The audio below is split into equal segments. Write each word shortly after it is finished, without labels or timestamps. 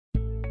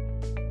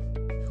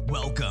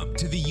Welcome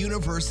to the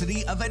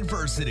University of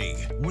Adversity,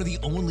 where the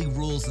only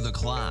rules of the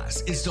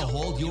class is to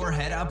hold your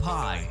head up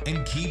high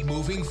and keep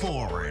moving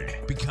forward.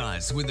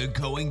 Because when the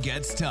going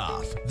gets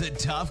tough, the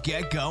tough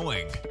get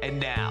going. And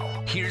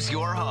now, here's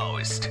your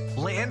host,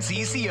 Lance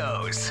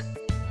ECOs.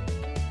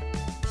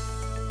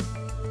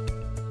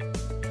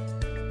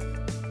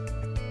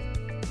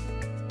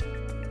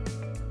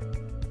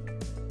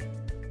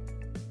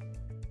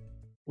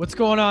 What's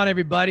going on,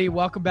 everybody?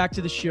 Welcome back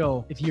to the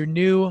show. If you're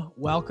new,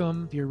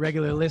 welcome. If you're a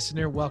regular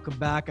listener, welcome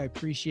back. I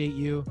appreciate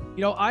you.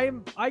 You know,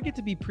 I get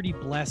to be pretty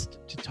blessed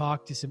to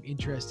talk to some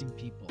interesting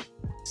people.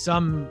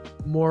 Some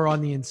more on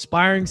the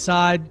inspiring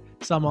side,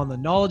 some on the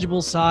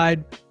knowledgeable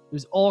side.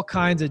 There's all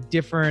kinds of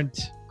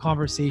different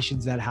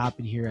conversations that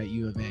happen here at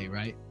U of A,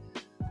 right?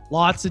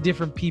 Lots of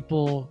different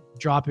people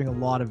dropping a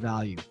lot of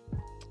value.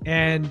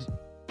 And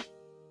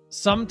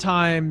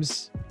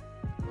sometimes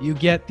you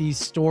get these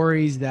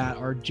stories that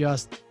are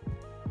just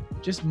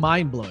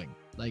mind-blowing.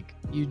 Like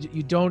you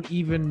don't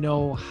even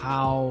know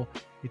how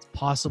it's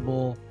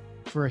possible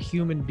for a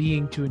human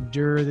being to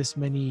endure this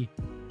many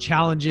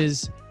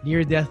challenges,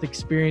 near-death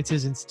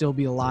experiences, and still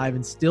be alive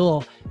and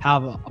still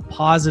have a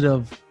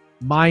positive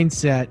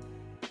mindset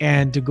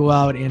and to go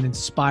out and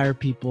inspire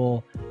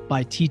people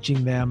by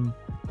teaching them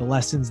the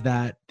lessons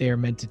that they are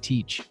meant to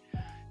teach.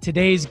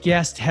 Today's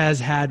guest has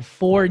had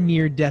 4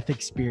 near-death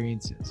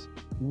experiences.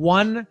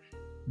 One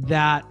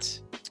that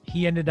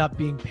he ended up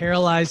being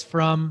paralyzed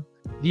from.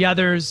 The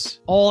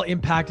others all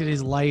impacted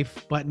his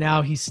life, but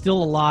now he's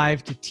still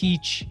alive to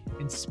teach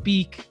and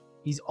speak.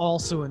 He's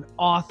also an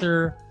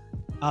author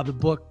of the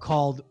book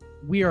called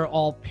We Are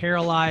All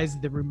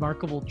Paralyzed, the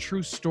remarkable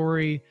true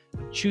story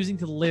of choosing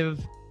to live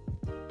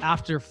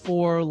after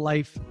 4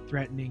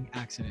 life-threatening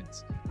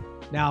accidents.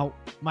 Now,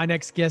 my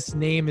next guest's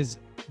name is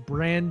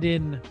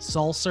Brandon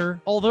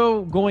Sulser.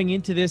 Although going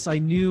into this, I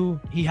knew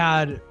he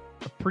had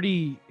a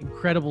pretty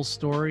incredible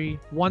story.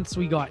 Once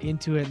we got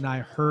into it and I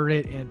heard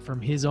it and from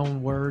his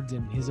own words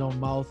and his own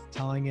mouth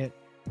telling it,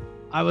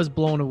 I was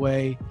blown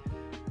away.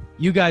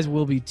 You guys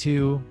will be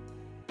too.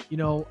 You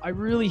know, I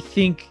really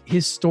think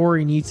his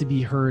story needs to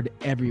be heard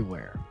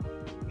everywhere.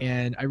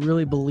 And I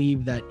really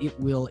believe that it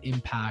will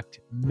impact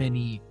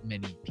many,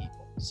 many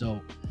people. So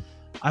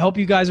I hope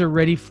you guys are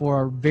ready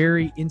for a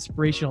very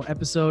inspirational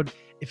episode.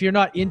 If you're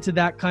not into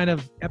that kind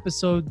of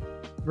episode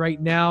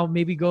right now,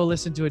 maybe go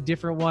listen to a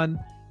different one.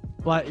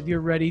 But if you're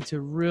ready to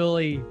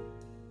really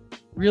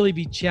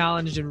be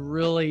challenged and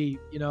really,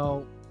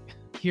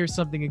 hear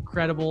something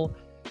incredible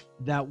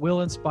that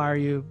will inspire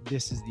you,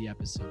 this is the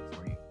episode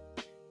for you.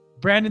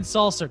 Brandon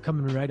Sulser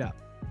coming right up.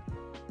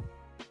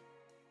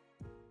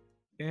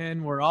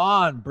 And we're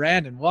on.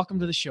 Brandon, welcome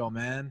to the show,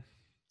 man.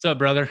 What's up,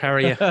 brother? How are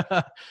you?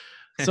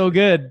 So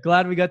good.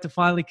 Glad we got to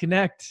finally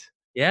connect.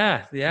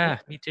 Yeah,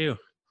 me too.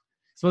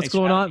 So what's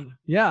going on?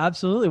 Yeah,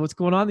 absolutely. What's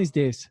going on these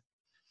days?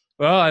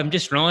 Well, I'm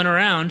just rolling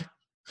around.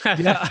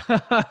 Yeah.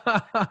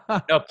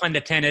 No pun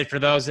intended. For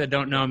those that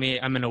don't know me,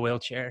 I'm in a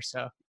wheelchair,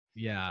 so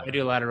yeah, I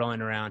do a lot of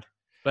rolling around.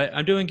 But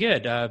I'm doing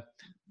good.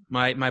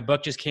 My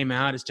book just came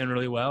out. It's doing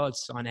really well.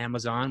 It's on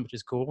Amazon, which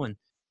is cool,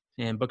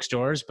 and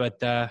bookstores. But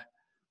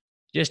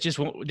just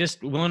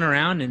wheeling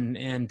around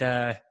and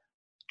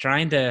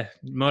trying to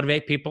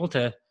motivate people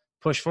to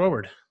push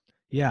forward.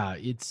 Yeah,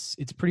 it's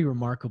pretty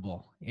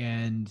remarkable,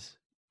 and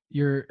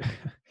you're,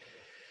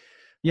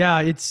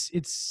 yeah,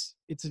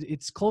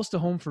 it's close to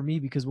home for me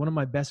because one of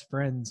my best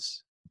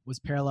friends was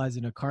paralyzed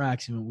in a car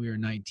accident when we were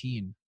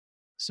 19.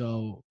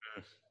 So,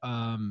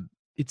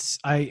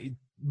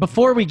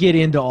 before we get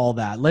into all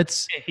that,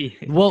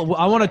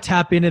 I want to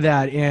tap into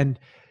that. And,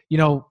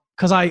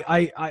 cause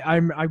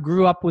I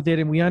grew up with it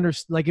and we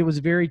understood, like, it was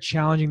very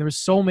challenging. There were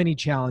so many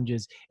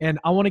challenges, and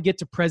I want to get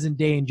to present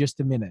day in just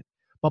a minute.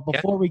 But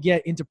before we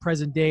get into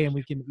present day and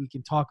we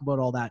can talk about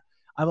all that,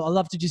 I'd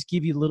love to just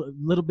give you a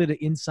little bit of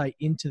insight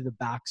into the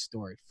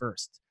backstory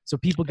first, so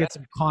people get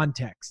some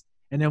context,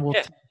 and then we'll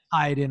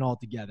tie it in all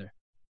together.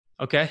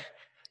 Okay,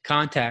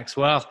 context.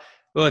 Well,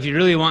 if you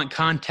really want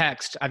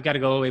context, I've got to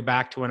go all the way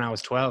back to when I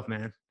was 12,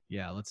 man.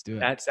 Yeah, let's do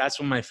it. That's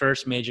when my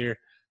first major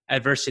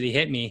adversity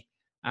hit me.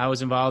 I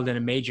was involved in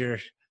a major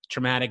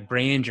traumatic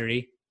brain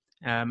injury,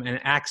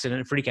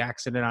 a freak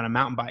accident on a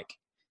mountain bike,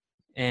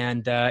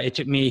 and it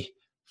took me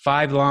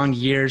 5 long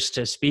years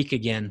to speak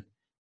again.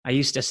 I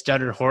used to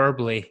stutter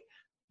horribly.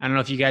 I don't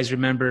know if you guys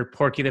remember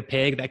Porky the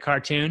Pig, that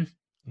cartoon.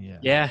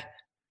 Yeah,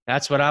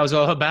 that's what I was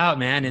all about,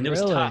 man. And it was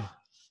tough.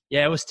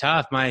 Yeah, it was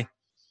tough. By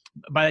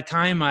the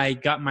time I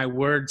got my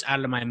words out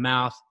of my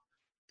mouth,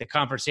 the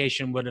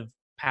conversation would have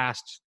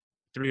passed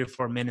 3 or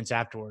 4 minutes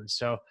afterwards.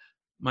 So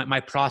my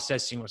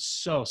processing was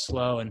so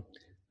slow, and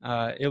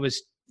it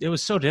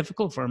was so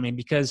difficult for me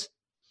because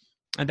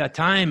at that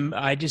time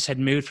I just had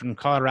moved from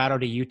Colorado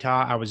to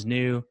Utah. I was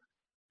new,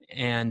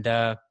 and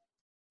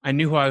I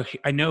knew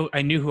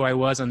who I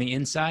was on the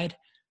inside,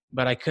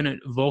 but I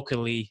couldn't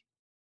vocally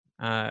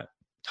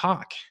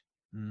talk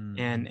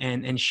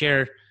and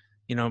share,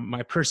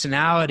 my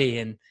personality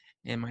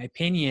and my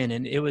opinion.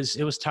 And it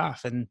was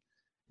tough. And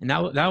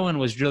that one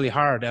was really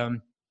hard.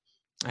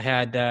 I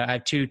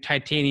have 2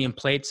 titanium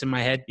plates in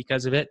my head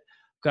because of it.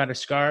 Got a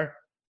scar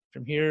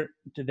from here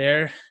to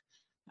there.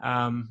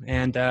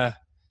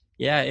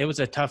 Yeah, it was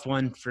a tough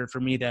one for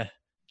me to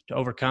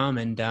overcome.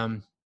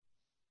 And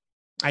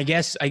I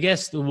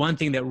guess the one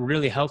thing that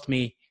really helped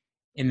me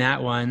in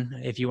that one,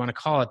 if you want to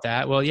call it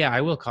that, well, yeah,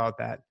 I will call it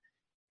that,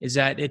 is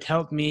that it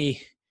helped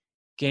me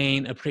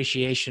gain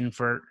appreciation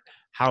for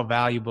how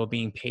valuable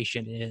being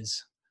patient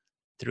is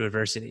through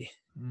adversity.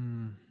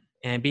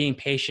 And being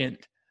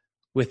patient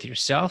with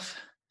yourself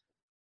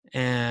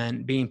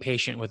and being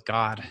patient with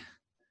God.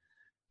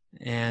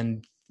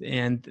 And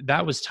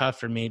that was tough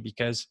for me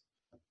because,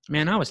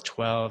 man, I was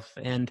 12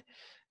 and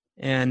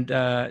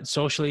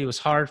socially it was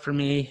hard for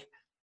me.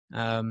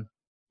 I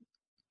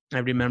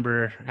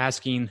remember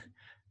asking,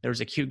 there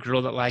was a cute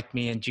girl that liked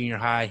me in junior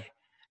high.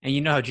 And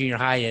you know how junior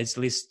high is,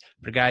 at least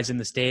for guys in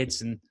the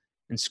States and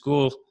in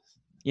school.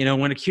 You know,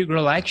 when a cute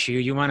girl likes you,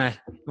 you want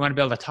to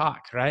be able to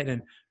talk, right?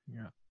 And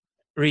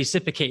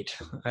reciprocate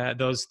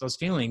those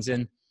feelings.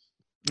 And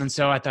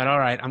so I thought, all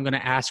right, I'm going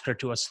to ask her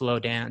to a slow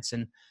dance.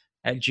 And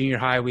at junior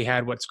high, we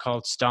had what's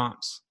called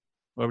stomps,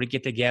 where we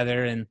get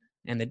together and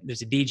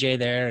there's a DJ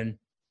there,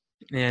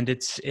 and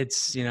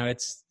it's you know,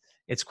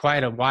 it's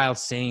quite a wild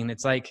scene.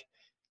 It's like,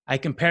 I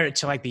compare it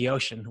to like the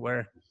ocean,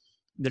 where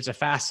there's a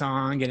fast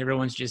song and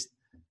everyone's just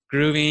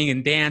grooving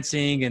and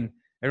dancing and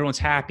everyone's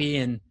happy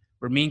and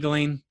we're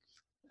mingling.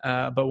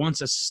 But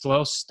once a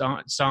slow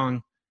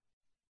song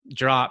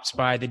drops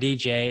by the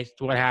DJ,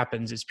 what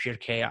happens is pure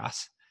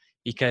chaos,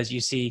 because you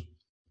see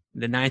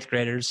the 9th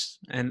graders,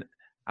 and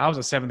I was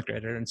a 7th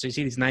grader, and so you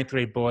see these 9th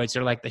grade boys,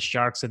 they're like the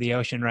sharks of the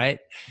ocean, right?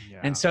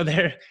 Yeah. And so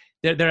they're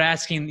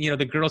asking, you know,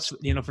 the girls,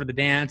 you know, for the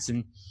dance,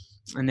 and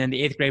then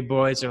the 8th grade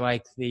boys are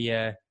like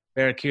the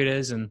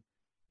barracudas, and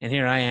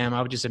here I am,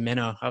 I was just a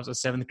minnow. I was a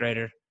 7th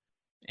grader,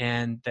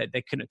 and that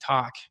they couldn't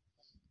talk.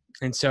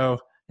 And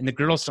the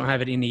girls don't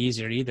have it any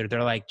easier either.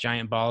 They're like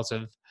giant balls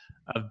of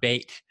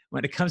bait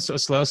when it comes to a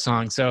slow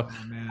song. So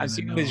I've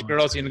seen these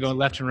girls, you know, going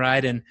left and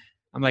right, and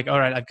I'm like, all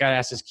right, I've got to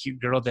ask this cute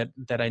girl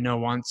that I know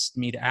wants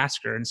me to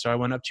ask her. And so I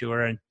went up to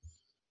her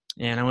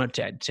and I went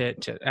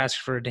to ask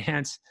for a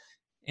dance.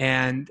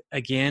 And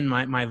again,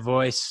 my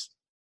voice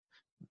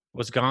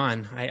was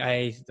gone.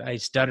 I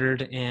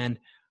stuttered, and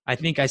I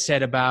think I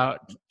said about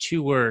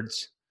 2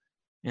 words,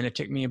 and it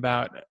took me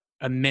about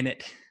a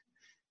minute.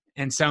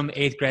 And some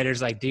 8th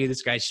graders like, dude,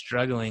 this guy's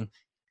struggling.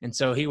 And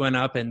so he went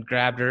up and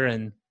grabbed her,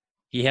 and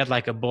he had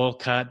like a bowl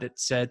cut that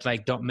said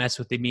like, don't mess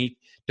with me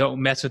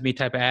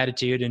type of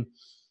attitude.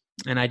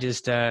 And I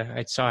just,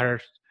 I saw her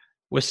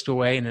whisked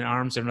away in the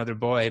arms of another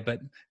boy. But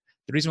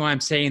the reason why I'm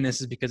saying this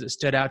is because it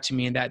stood out to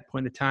me in that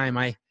point of time.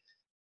 I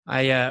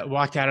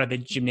walked out of the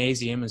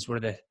gymnasium, is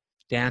where the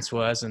dance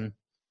was, and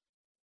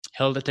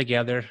held it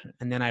together.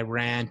 And then I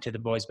ran to the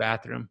boys'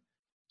 bathroom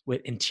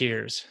in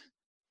tears.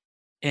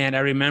 And I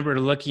remember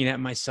looking at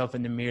myself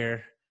in the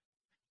mirror,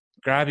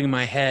 grabbing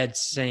my head,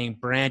 saying,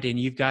 Brandon,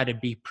 you've got to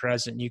be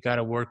present. You've got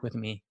to work with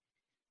me.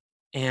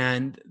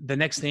 And the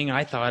next thing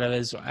I thought of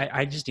is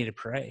I just need to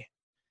pray.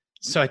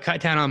 So I got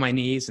down on my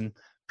knees and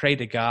prayed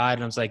to God.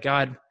 And I was like,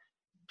 God,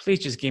 please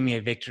just give me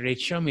a victory.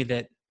 Show me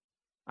that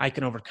I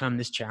can overcome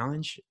this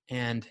challenge.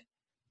 And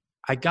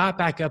I got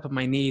back up on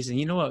my knees. And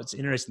you know what's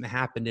interesting that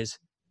happened is,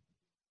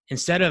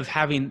 instead of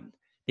having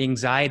the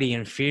anxiety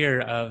and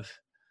fear of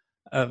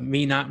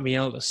me not being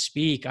able to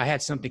speak, I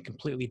had something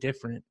completely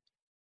different.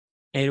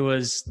 It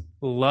was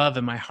love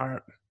in my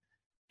heart,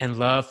 and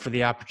love for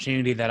the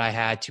opportunity that I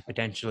had to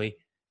potentially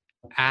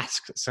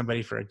ask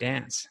somebody for a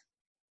dance.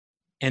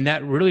 And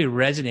that really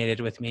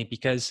resonated with me,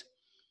 because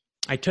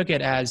I took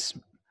it as,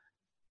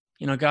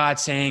 you know, God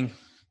saying,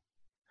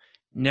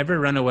 never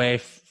run away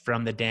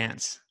from the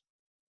dance.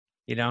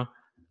 You know,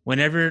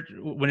 whenever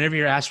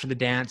you're asked for the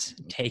dance,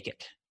 take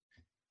it.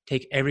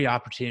 Take every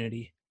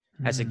opportunity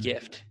as a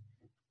gift.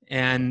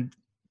 And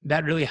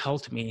that really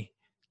helped me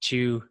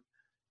to,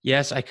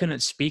 yes, I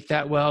couldn't speak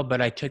that well,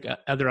 but I took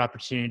other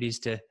opportunities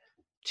for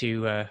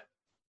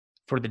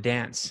the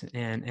dance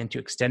and to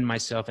extend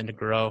myself and to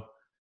grow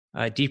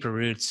deeper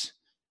roots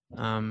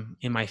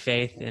in my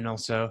faith, and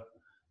also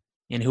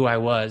in who I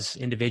was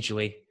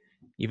individually,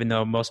 even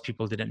though most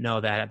people didn't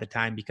know that at the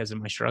time because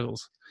of my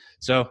struggles.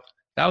 So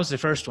that was the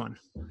first one.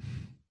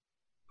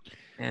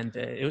 And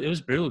it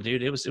was brutal,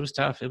 dude. It was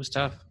tough. It was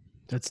tough.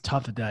 That's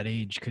tough at that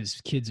age, because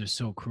kids are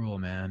so cruel,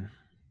 man.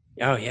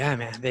 Oh yeah,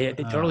 man. They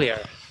totally are.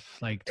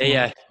 Like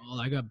 12,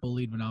 I got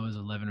bullied when I was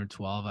 11 or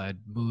 12. I had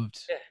moved.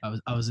 Yeah.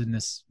 I was in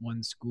this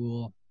one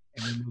school,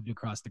 and we moved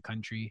across the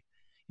country.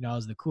 You know, I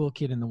was the cool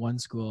kid in the one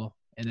school,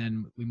 and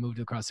then we moved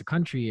across the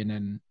country, and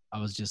then I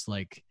was just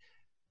like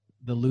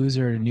the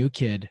loser, new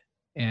kid.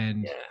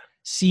 And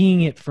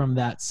seeing it from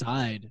that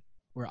side,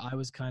 where I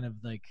was kind of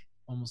like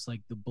almost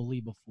like the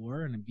bully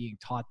before, and being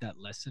taught that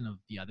lesson of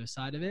the other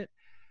side of it,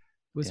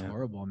 was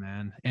horrible,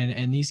 man.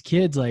 And these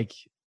kids, like,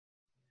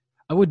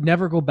 I would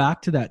never go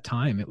back to that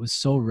time. It was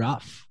so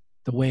rough,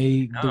 the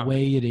way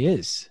it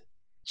is.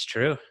 It's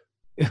true.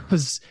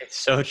 It's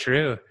so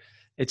true.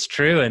 It's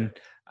true. And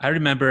I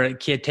remember a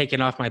kid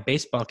taking off my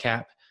baseball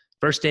cap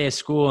first day of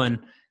school, and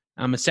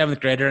I'm a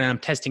 7th grader, and I'm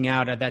testing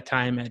out at that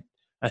time at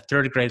a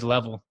 3rd grade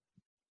level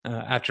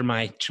after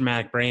my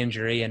traumatic brain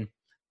injury.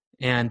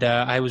 And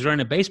I was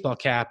wearing a baseball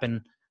cap,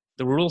 and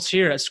the rules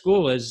here at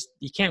school is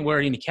you can't wear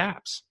any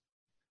caps.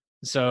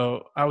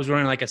 So I was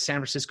wearing like a San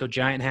Francisco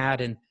Giant hat,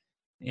 and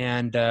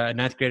a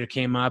 9th grader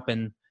came up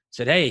and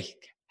said, "Hey,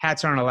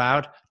 hats aren't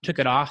allowed." Took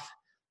it off,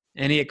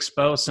 and he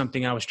exposed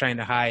something I was trying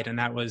to hide, and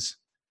that was,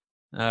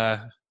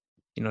 I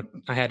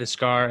had a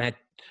scar.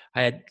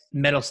 I had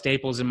metal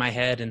staples in my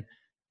head, and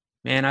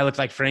man, I looked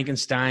like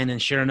Frankenstein.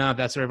 And sure enough,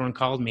 that's what everyone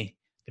called me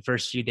the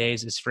first few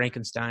days, is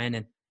Frankenstein.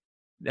 And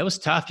that was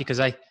tough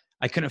because I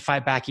couldn't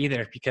fight back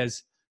either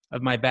because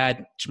of my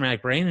bad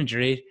traumatic brain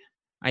injury.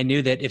 I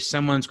knew that if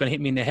someone's going to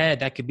hit me in the head,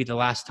 that could be the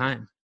last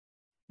time.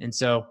 And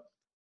so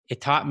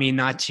it taught me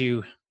not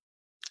to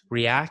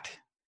react,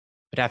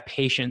 but have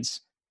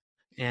patience.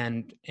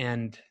 And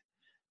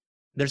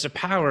there's a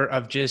power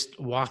of just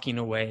walking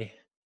away,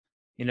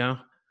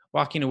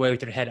 walking away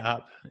with your head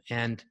up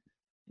and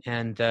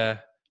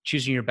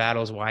choosing your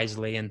battles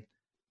wisely. And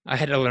I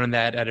had to learn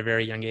that at a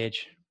very young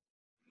age.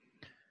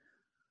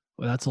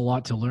 Well, that's a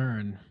lot to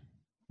learn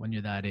when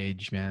you're that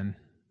age, man.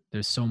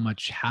 There's so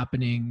much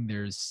happening.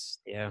 You're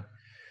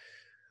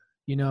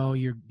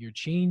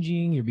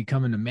changing, you're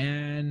becoming a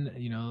man,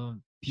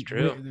 It's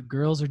true. The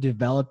girls are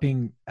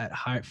developing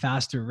at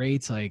faster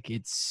rates. Like,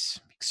 it's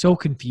so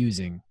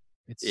confusing.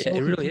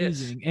 It really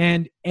is.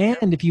 And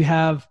if you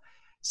have,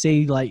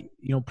 say, like,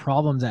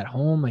 problems at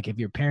home, like if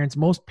your parents,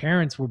 most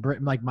parents were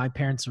like my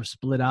parents were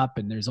split up,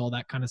 and there's all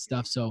that kind of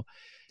stuff. So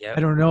I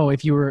don't know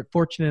if you were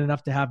fortunate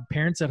enough to have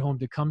parents at home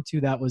to come to,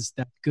 that's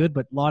good,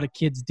 but a lot of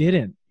kids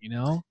didn't,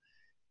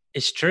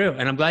 It's true.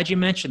 And I'm glad you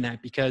mentioned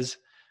that, because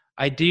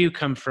I do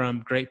come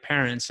from great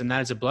parents, and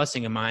that is a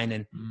blessing of mine.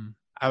 And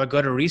I would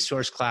go to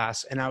resource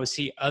class, and I would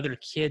see other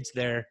kids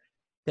there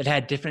that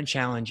had different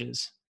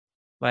challenges,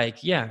 like,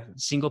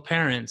 single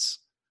parents,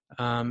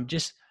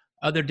 just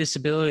other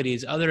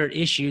disabilities, other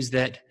issues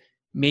that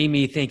made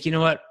me think, you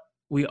know what,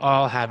 we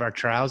all have our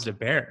trials to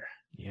bear.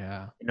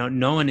 Yeah.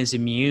 No one is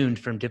immune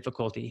from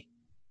difficulty.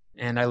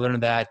 And I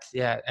learned that,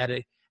 at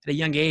a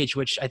young age,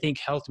 which I think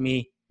helped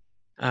me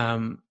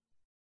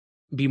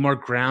be more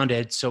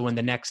grounded. So when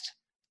the next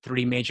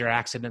 3 major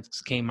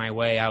accidents came my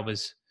way, I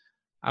was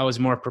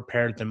more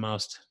prepared than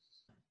most.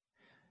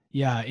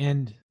 Yeah.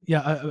 And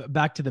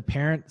back to the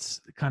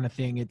parents kind of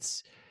thing.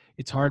 It's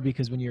hard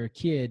because when you're a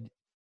kid,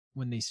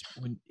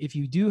 if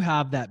you do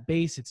have that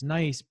base, it's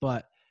nice,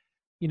 but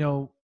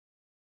you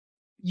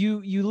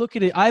look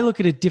at it, I look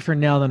at it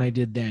different now than I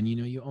did then.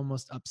 You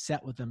almost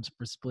upset with them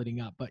for splitting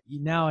up, but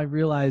now I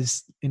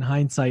realize in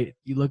hindsight,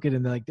 you look at it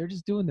and they're like, they're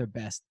just doing their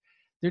best.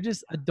 They're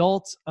just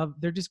adults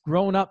they're just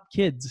grown up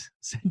kids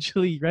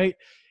essentially. Right.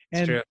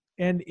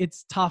 And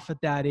it's tough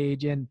at that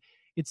age. And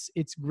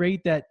it's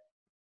great that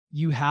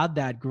you had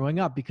that growing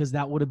up, because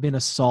that would have been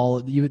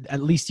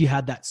at least you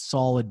had that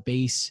solid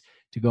base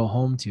to go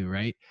home to.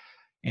 Right.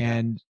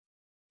 And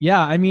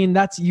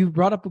you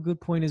brought up a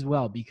good point as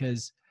well,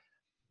 because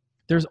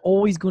there's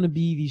always going to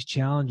be these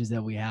challenges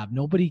that we have.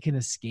 Nobody can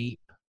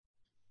escape.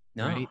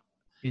 No. Right?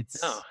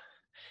 No.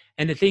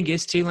 And the thing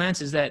is too,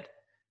 Lance, is that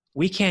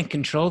we can't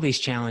control these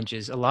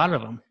challenges. A lot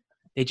of them,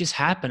 they just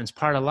happen. It's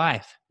part of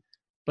life.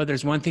 But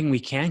there's one thing we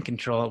can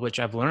control, which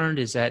I've learned,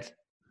 is that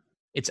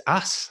it's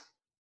us.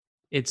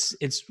 It's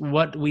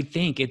what we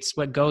think. It's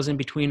what goes in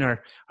between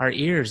our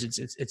ears.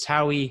 It's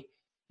how we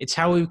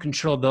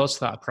control those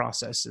thought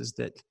processes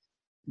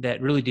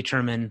that really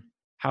determine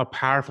how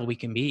powerful we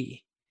can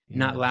be. Yeah.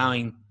 Not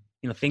allowing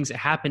things that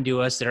happen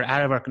to us that are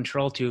out of our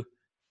control to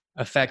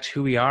affect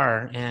who we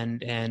are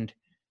and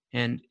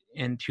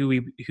who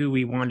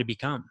we want to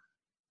become.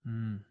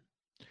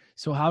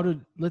 So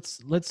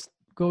let's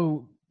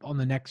go on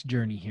the next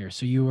journey here.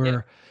 So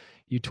you're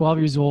 12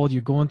 years old,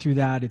 you're going through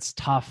that. It's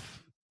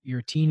tough. You're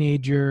a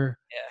teenager,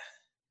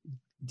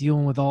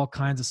 dealing with all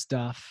kinds of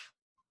stuff.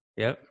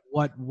 Yep.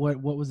 What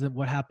was it?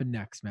 What happened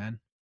next, man?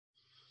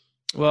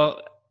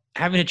 Well,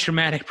 having a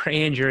traumatic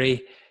brain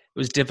injury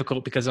was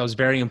difficult because I was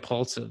very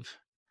impulsive.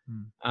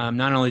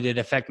 Not only did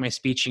it affect my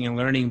speaking and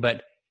learning,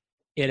 but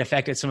it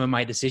affected some of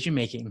my decision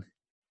making.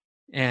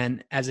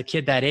 And as a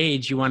kid that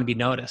age, you want to be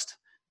noticed.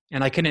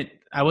 And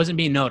I wasn't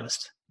being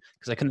noticed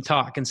because I couldn't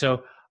talk. And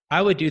so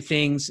I would do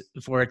things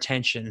for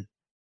attention.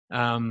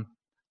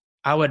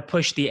 I would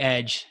push the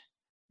edge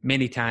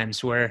many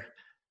times where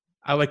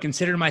I would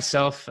consider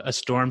myself a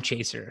storm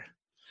chaser.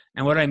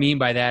 And what I mean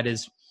by that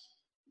is,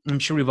 I'm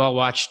sure we've all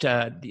watched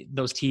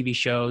those TV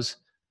shows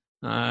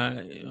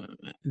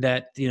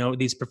that,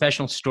 these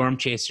professional storm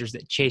chasers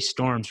that chase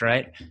storms,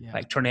 right? Yeah.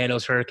 Like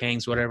tornadoes,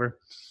 hurricanes, whatever.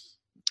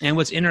 And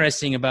what's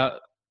interesting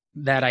about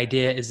that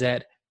idea is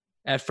that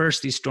at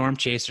first these storm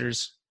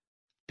chasers,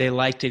 they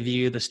like to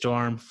view the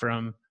storm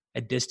from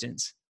a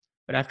distance.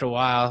 But after a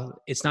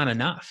while, it's not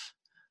enough.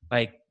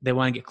 Like, they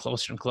want to get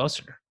closer and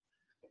closer.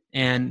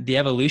 And the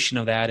evolution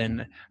of that,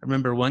 and I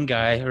remember one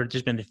guy, or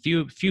there's been a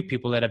few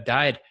people that have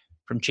died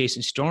from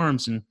chasing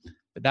storms,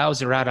 but that was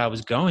the route I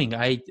was going.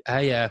 I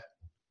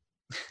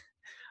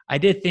I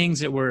did things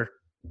that were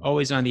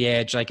always on the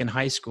edge. Like in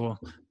high school,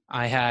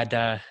 we had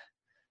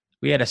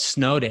a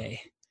snow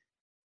day,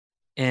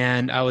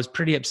 and I was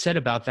pretty upset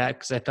about that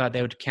because I thought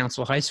they would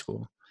cancel high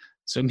school.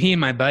 So me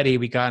and my buddy,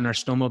 we got in our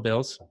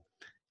snowmobiles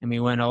and we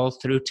went all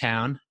through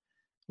town.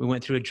 We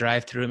went through a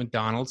drive-through at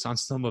McDonald's on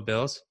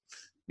snowmobiles.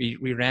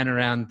 We ran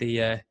around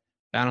the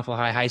Bountiful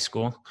High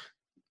School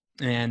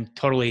and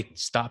totally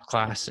stopped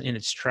class in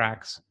its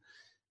tracks.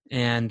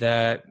 And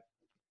then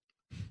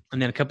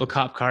a couple of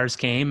cop cars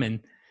came, and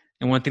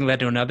one thing led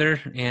to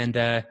another, and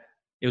it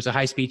was a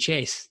high-speed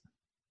chase.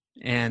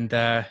 And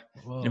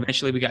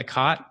eventually we got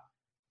caught,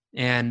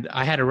 and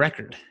I had a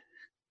record,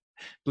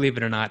 believe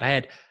it or not.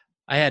 I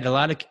had a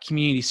lot of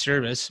community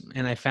service,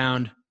 and I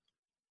found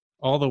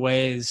all the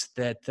ways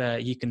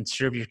that you can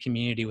serve your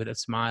community with a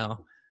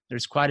smile.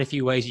 There's quite a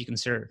few ways you can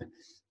serve.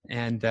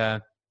 And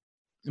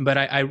but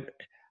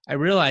I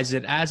realized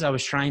that as I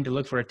was trying to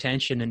look for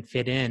attention and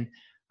fit in,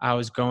 I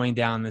was going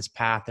down this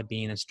path of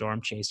being a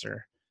storm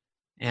chaser.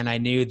 And I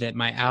knew that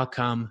my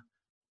outcome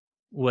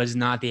was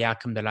not the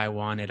outcome that I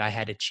wanted. I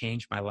had to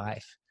change my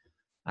life.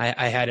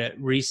 I had to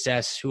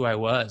reassess who I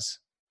was.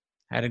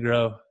 I had to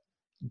grow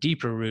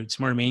deeper roots,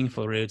 more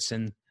meaningful roots.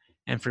 And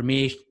for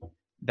me,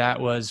 that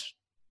was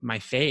my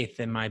faith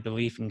and my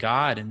belief in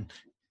God,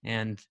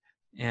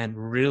 and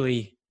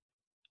really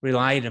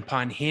relying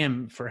upon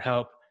Him for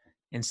help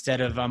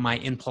instead of my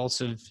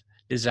impulsive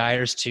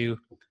desires to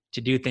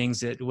do things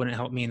that wouldn't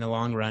help me in the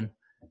long run.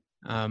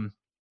 And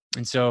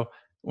so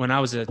when I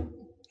was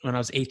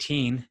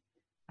 18,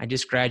 I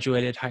just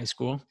graduated high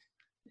school,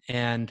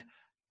 and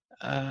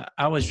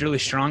I was really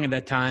strong at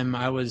that time.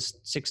 I was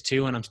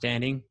 6'2" when I'm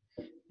standing,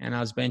 and I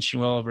was benching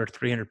well over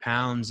 300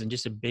 pounds and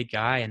just a big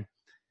guy.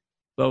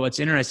 But what's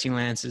interesting,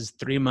 Lance, is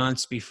 3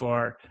 months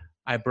before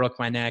I broke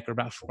my neck, or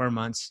about 4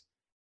 months,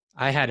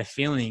 I had a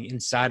feeling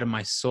inside of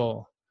my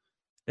soul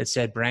that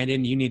said,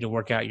 Brandon, you need to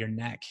work out your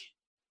neck.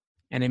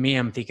 And in me,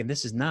 I'm thinking,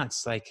 this is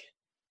nuts. Like,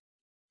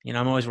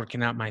 I'm always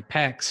working out my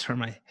pecs or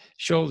my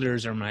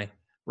shoulders or my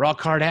rock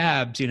hard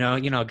abs,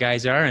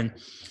 guys are.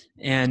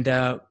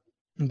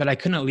 But I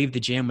couldn't leave the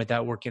gym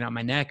without working out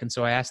my neck. And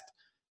so I asked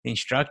the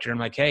instructor, I'm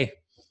like, hey,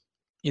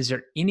 is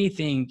there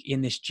anything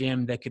in this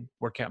gym that could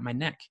work out my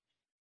neck?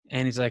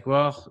 And he's like,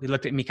 well, he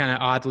looked at me kind of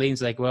oddly.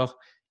 He's like, well,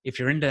 if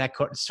you're into that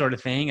sort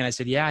of thing. And I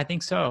said, yeah, I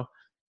think so.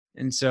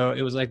 And so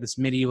it was like this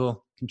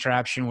medieval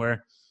contraption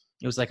where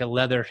it was like a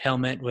leather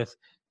helmet with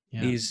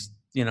these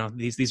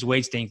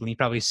weights dangling. You've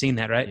probably seen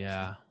that, right?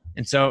 Yeah.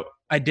 And so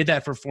I did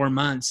that for 4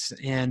 months.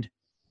 And,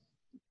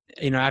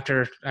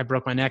 after I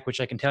broke my neck,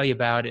 which I can tell you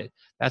about it,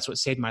 that's what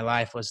saved my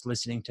life, was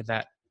listening to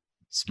that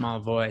small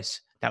voice,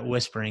 that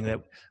whispering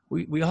that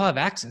we all have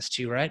access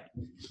to, right?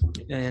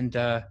 And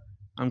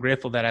I'm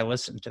grateful that I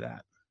listened to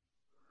that.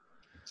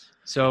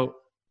 So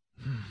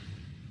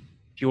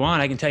if you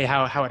want, I can tell you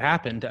how it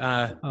happened.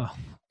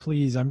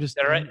 Please. I'm just,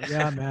 right?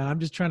 Yeah, man. I'm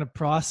just trying to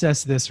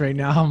process this right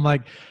now. I'm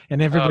like, and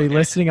everybody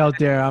listening out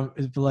there, I'm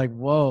like,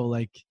 whoa,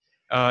 like,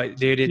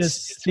 dude,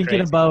 it's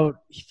thinking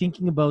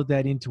about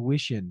that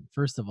intuition.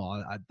 First of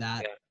all,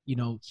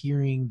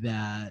 hearing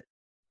that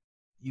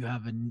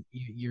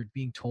you're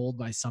being told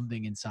by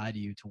something inside of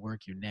you to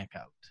work your neck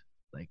out,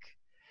 like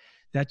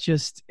that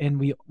and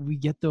we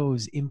get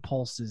those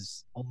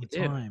impulses all the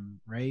time,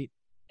 right?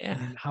 Yeah.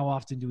 And how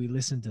often do we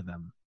listen to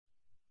them?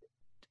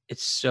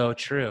 It's so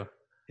true.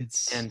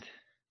 And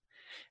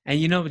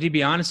to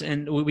be honest,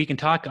 and we can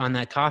talk on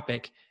that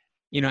topic,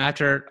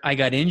 after I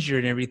got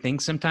injured and everything,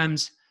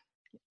 sometimes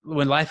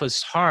when life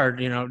was hard,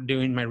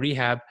 doing my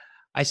rehab,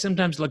 I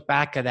sometimes look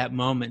back at that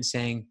moment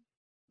saying,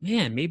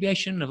 man, maybe I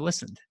shouldn't have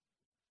listened,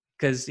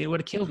 because it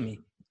would have killed me,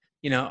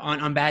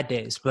 on bad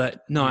days.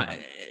 But no,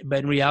 but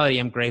in reality,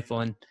 I'm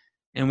grateful. And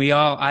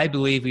I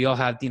believe we all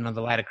have, the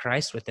light of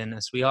Christ within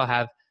us. We all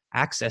have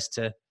access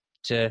to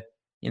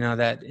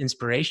that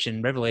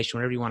inspiration, revelation,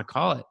 whatever you want to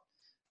call it.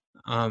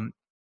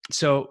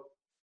 So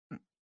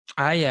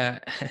I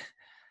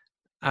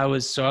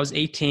was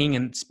 18,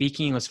 and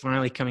speaking was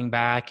finally coming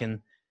back, and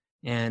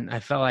I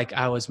felt like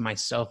I was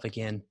myself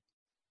again.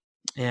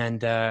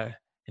 And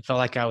it felt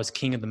like I was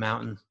king of the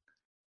mountain,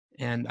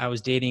 and I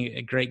was dating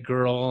a great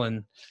girl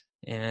and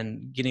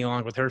getting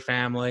along with her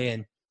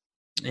family.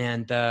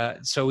 And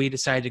so we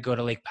decided to go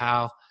to Lake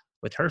Powell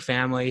with her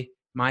family,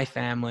 my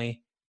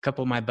family, a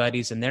couple of my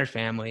buddies and their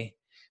family.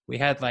 We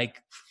had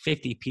like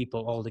 50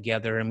 people all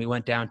together, and we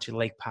went down to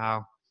Lake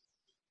Powell,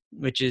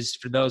 which is,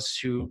 for those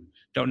who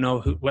don't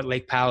know what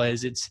Lake Powell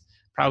is, it's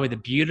probably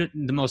the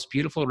most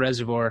beautiful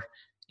reservoir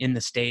in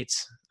the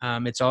States.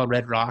 It's all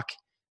red rock,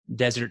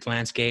 desert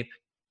landscape,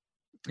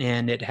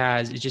 and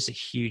it's just a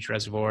huge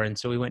reservoir. And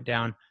so we went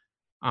down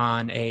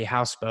on a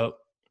houseboat,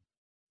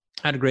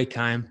 had a great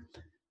time.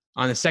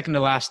 On the second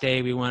to last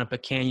day, we went up a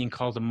canyon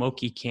called the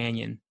Moki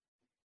Canyon.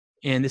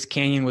 And this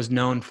canyon was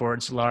known for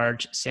its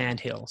large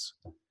sand hills.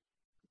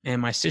 And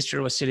my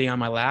sister was sitting on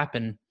my lap,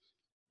 and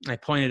I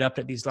pointed up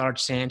at these large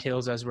sand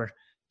hills as we're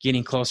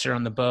getting closer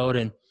on the boat.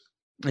 And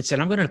I said,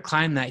 I'm going to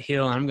climb that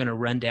hill, and I'm going to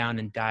run down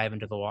and dive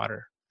into the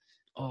water.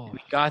 Oh, and we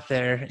got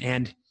there,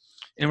 and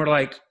we're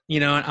like,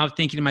 and I'm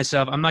thinking to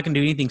myself, I'm not going to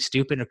do anything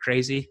stupid or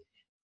crazy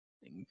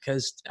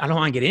because I don't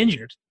want to get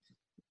injured.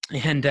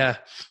 And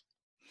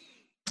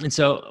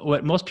so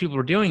what most people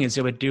were doing is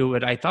they would do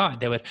what I thought.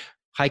 They would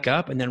hike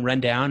up and then run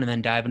down and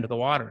then dive into the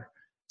water.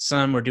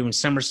 Some were doing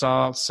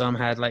somersaults. Some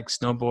had like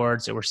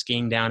snowboards that were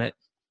skiing down it.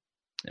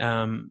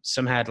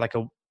 Some had like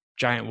a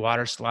giant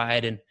water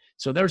slide. And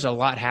so there was a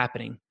lot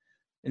happening.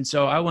 And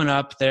so I went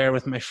up there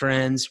with my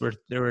friends.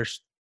 There were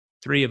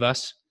 3 of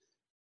us.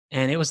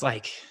 And it was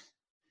like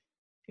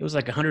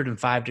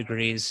 105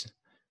 degrees.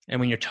 And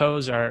when your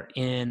toes are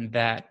in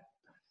that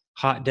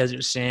hot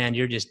desert sand,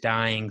 you're just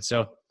dying.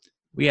 So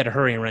we had to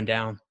hurry and run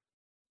down.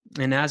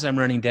 And as I'm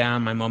running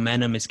down, my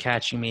momentum is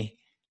catching me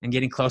and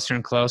getting closer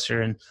and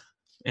closer.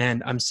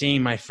 And I'm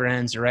seeing my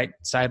friends right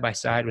side by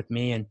side with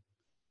me.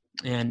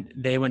 And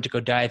they went to go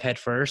dive head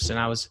first. And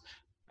I was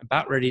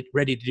about ready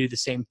to do the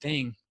same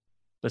thing.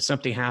 But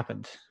something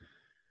happened.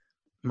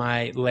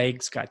 My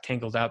legs got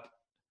tangled up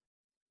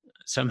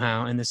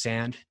somehow in the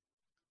sand.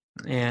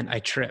 And I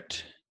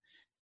tripped.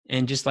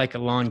 And just like a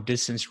long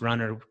distance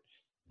runner,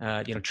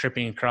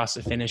 tripping across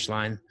the finish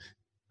line,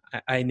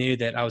 I knew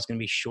that I was going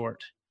to be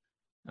short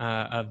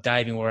of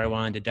diving where I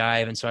wanted to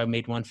dive. And so I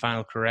made one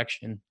final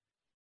correction.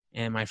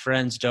 And my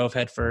friends dove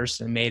head first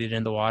and made it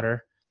in the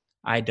water.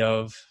 I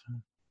dove,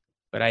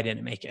 but I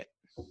didn't make it.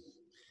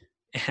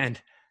 And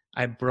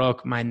I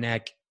broke my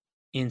neck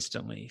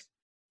instantly.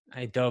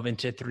 I dove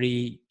into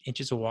 3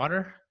 inches of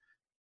water.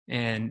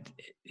 And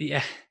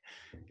it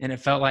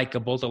felt like a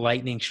bolt of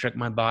lightning struck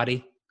my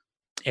body.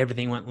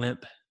 Everything went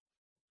limp.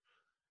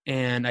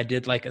 And I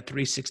did like a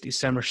 360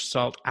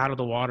 somersault out of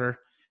the water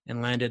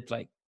and landed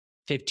like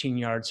 15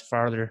 yards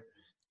farther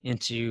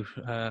into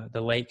the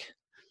lake.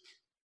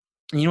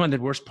 And you know what the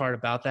worst part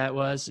about that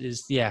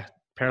is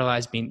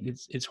paralyzed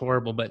it's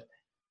horrible, but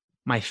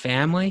my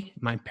family,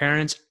 my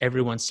parents,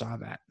 everyone saw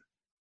that.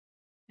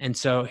 And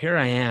so here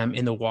I am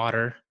in the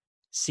water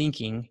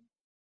sinking,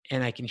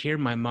 and I can hear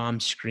my mom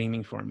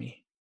screaming for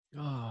me.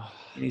 Oh,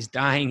 and he's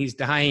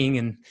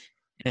dying.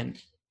 And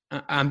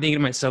I'm thinking to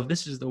myself,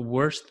 this is the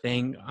worst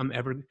thing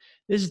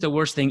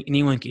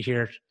anyone could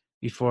hear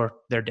before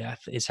their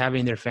death, is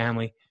having their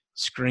family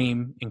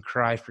scream and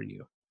cry for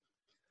you.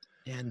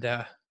 And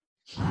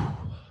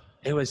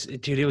it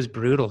was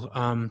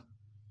brutal.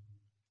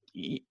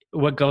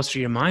 What goes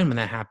through your mind when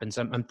that happens?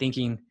 I'm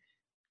thinking,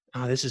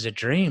 oh, this is a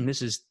dream.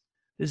 This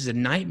is a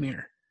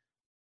nightmare.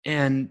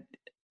 And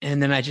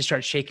then I just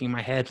start shaking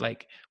my head,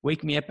 like,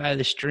 wake me up out of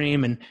this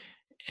dream.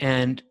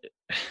 And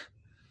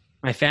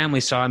my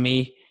family saw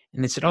me.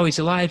 And they said, oh, he's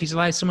alive.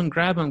 Someone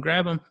grab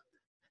him.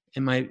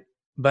 And my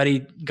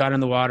buddy got in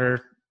the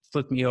water,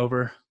 flipped me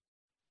over.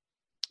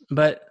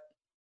 But,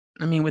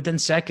 I mean, within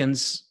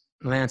seconds,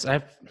 Lance,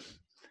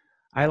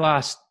 I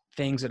lost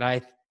things that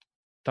I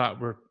thought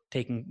were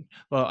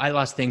I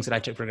lost things that I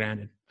took for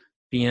granted.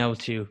 Being able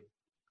to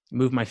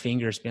move my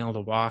fingers, being able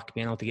to walk,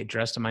 being able to get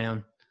dressed on my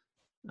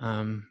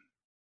own.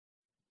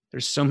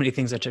 There's so many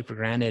things I took for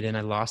granted, and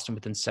I lost them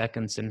within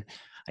seconds. And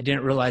I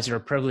didn't realize there were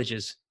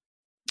privileges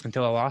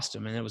until I lost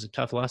them, and it was a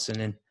tough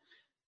lesson.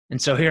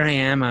 And so here I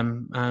am.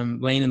 I'm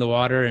laying in the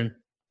water, and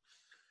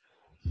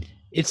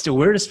it's the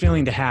weirdest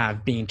feeling to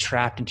have, being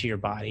trapped into your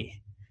body.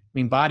 I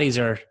mean, bodies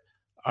are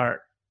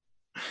our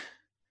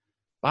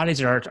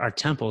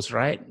temples,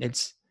 right?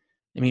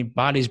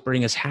 Bodies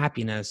bring us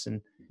happiness,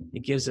 and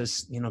it gives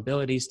us,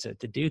 abilities to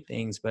do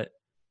things. But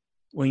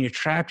when you're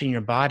trapped in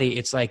your body,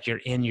 it's like you're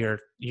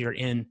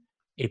in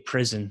a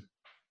prison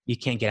you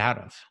can't get out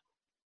of.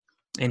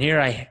 And here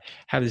I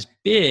have this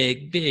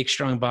big,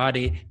 strong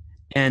body,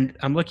 and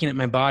I'm looking at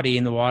my body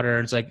in the water.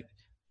 And it's like,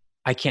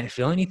 I can't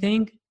feel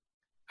anything.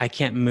 I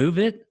can't move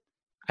it.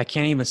 I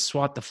can't even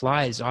swat the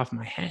flies off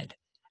my head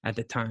at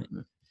the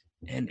time.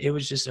 And it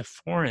was just a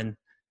foreign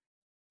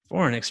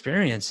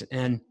experience.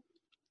 And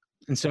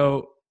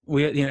so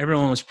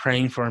everyone was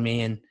praying for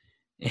me,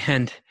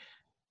 and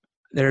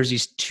there's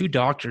these 2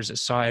 doctors that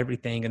saw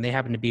everything, and they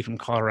happened to be from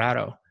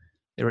Colorado.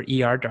 They were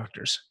ER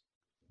doctors.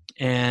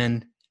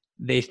 And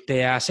they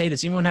asked, hey,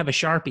 does anyone have a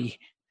Sharpie?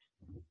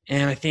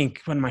 And I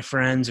think one of my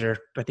friends, or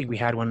I think we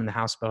had one in the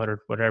houseboat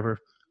or whatever,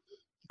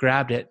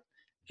 grabbed it.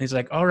 And he's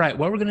like, all right,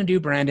 what we're going to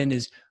do, Brandon,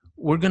 is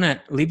we're going to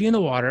leave you in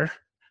the water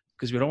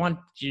because we don't want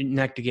your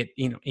neck to get,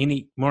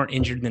 any more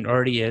injured than it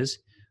already is.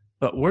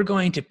 But we're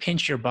going to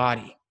pinch your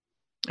body,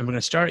 and we're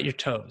going to start at your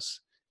toes.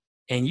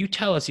 And you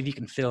tell us if you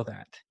can feel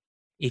that.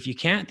 If you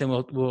can't, then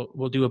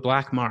we'll do a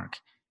black mark,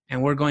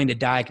 and we're going to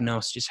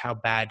diagnose just how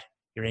bad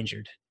you're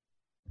injured.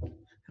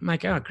 I'm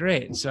like, oh,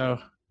 great. So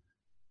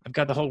I've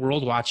got the whole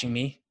world watching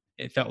me.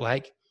 It felt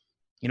like,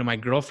 my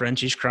girlfriend,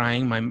 she's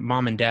crying. My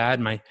mom and dad,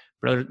 my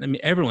brother,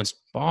 everyone's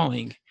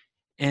bawling.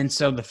 And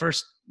so the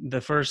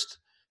first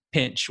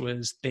pinch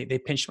was they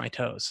pinched my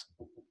toes.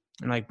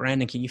 And like,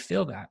 Brandon, can you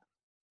feel that?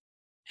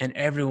 And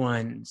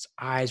everyone's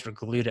eyes were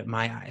glued at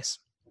my eyes,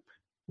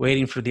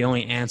 waiting for the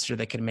only answer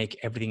that could make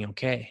everything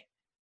okay.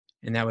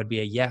 And that would be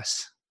a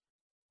yes.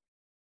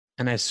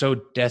 And I so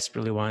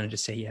desperately wanted to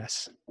say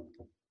yes,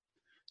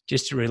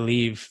 just to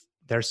relieve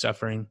their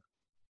suffering.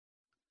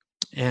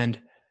 And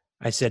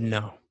I said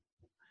no.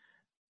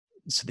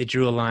 So they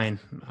drew a line.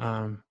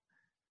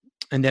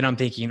 And then I'm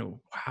thinking,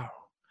 wow,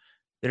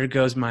 there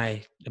goes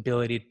my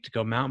ability to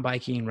go mountain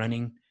biking,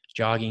 running,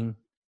 jogging,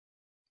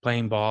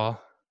 playing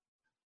ball,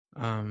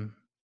 be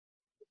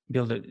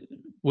able to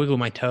wiggle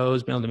my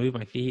toes, be able to move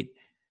my feet. I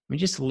mean,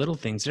 just little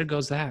things. There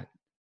goes that.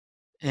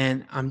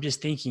 And I'm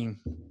just thinking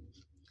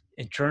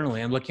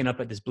internally, I'm looking up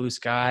at this blue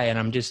sky, and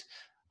I'm just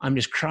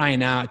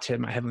crying out to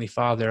my Heavenly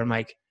Father. I'm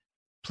like,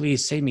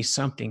 please save me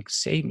something,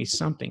 save me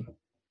something.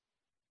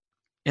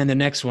 And the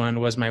next one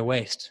was my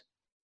waist.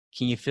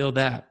 Can you feel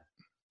that?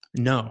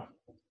 No.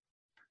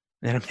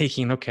 And I'm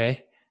thinking,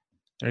 okay,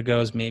 there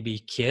goes maybe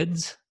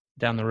kids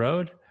down the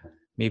road,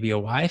 maybe a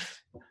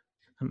wife,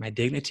 my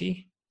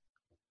dignity.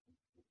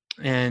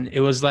 And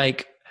it was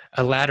like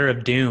a ladder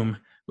of doom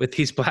with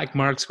these black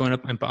marks going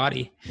up my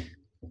body.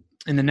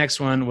 And the next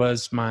one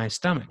was my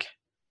stomach.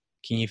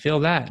 Can you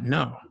feel that?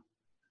 No.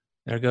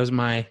 There goes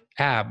my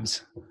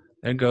abs.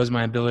 There goes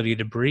my ability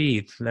to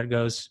breathe. There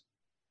goes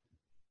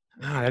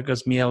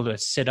me able to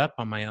sit up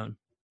on my own.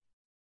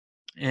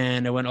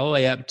 And it went all the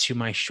way up to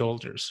my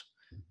shoulders.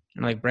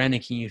 And like, Brandon,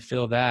 can you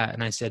feel that?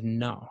 And I said,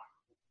 no.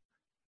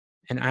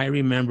 And I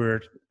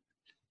remember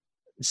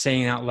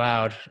saying out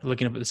loud,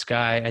 looking up at the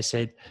sky, I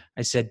said,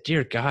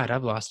 dear God,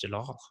 I've lost it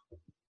all.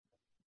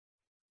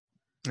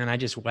 And I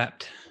just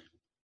wept.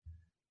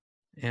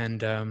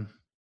 And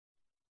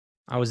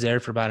I was there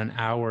for about an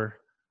hour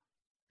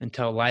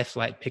until Life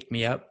Flight picked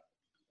me up.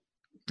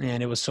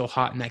 And it was so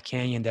hot in that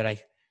canyon that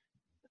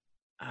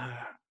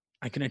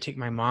I couldn't take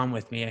my mom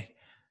with me.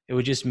 It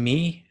was just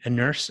me, a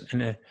nurse,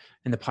 and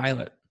the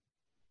pilot.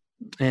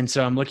 And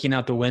so I'm looking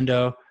out the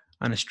window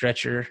on a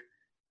stretcher,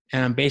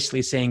 and I'm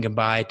basically saying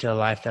goodbye to a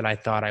life that I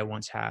thought I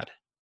once had.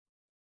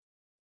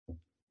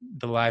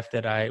 The life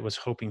that I was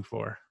hoping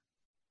for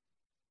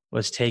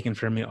was taken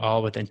from me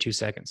all within 2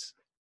 seconds.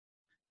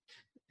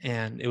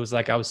 And it was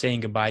like I was saying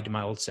goodbye to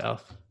my old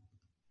self.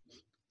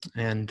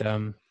 And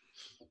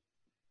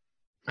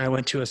I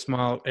went to a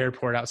small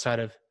airport outside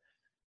of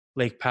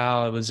Lake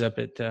Powell. It was up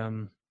at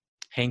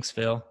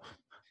Hanksville.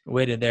 I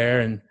waited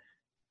there, and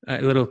a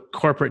little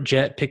corporate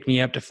jet picked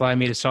me up to fly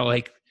me to Salt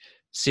Lake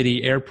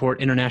City Airport,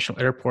 International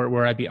Airport,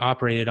 where I'd be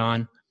operated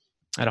on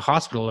at a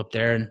hospital up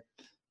there. And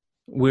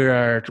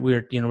we're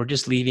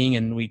just leaving,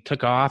 and we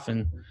took off,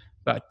 and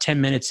about 10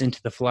 minutes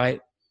into the flight,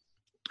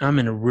 I'm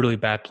in a really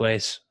bad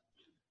place.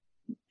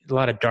 A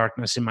lot of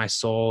darkness in my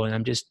soul, and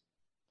I'm just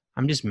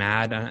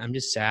mad. I'm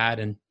just sad,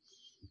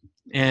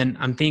 and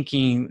I'm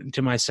thinking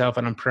to myself,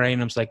 and I'm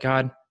praying. I'm just like,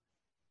 God,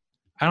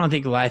 I don't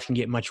think life can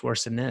get much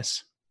worse than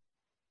this.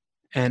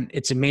 And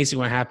it's amazing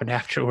what happened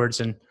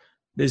afterwards. And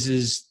this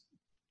is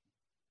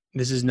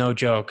no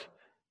joke.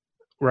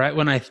 Right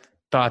when I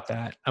thought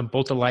that, a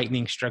bolt of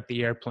lightning struck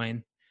the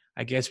airplane.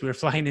 I guess we were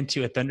flying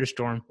into a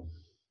thunderstorm.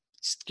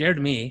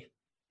 Scared me,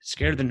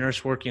 scared the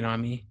nurse working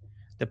on me.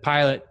 The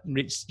pilot,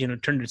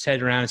 turned his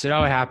head around and said,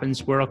 oh, it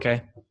happens. We're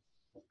okay.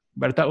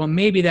 But I thought, well,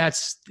 maybe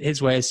that's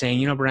his way of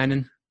saying,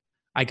 Brandon,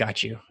 I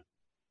got you.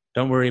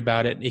 Don't worry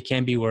about it. It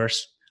can be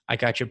worse. I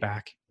got your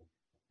back.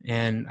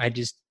 And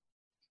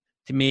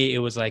to me, it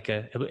was like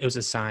it was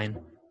a sign.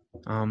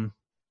 But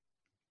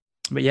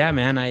yeah,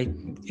 man, I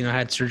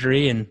had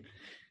surgery and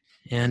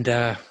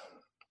it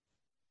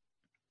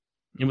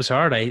was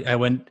hard. I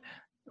went,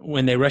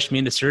 when they rushed me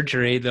into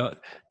surgery, the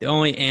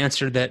only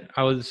answer that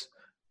I was,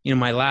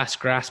 my last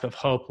grasp of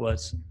hope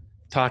was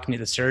talking to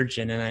the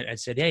surgeon. And I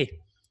said, hey,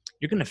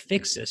 you're going to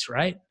fix this,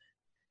 right?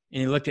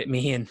 And he looked at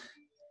me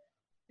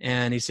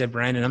and he said,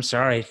 Brandon, I'm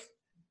sorry,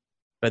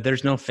 but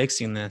there's no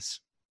fixing this.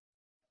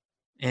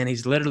 And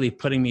he's literally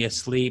putting me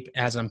asleep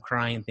as I'm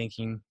crying,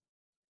 thinking,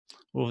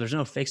 well, there's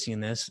no fixing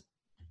this.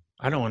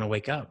 I don't want to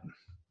wake up.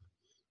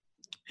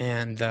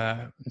 And,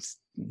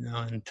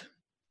 and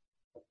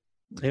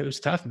it was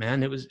tough,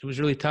 man. It was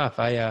really tough.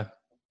 The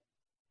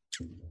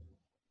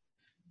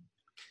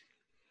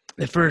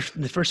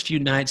first few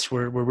nights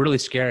were really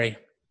scary.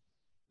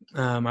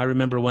 I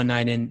remember one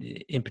night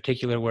in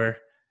particular where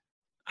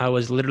I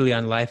was literally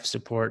on life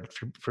support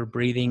for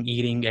breathing,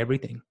 eating,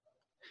 everything.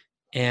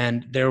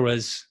 And there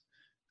was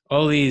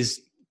all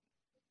these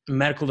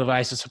medical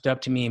devices hooked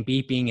up to me and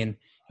beeping, and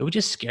it was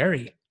just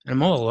scary. And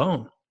I'm all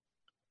alone.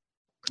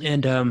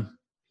 And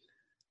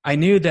I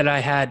knew that I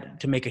had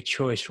to make a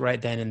choice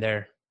right then and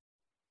there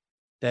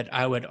that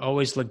I would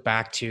always look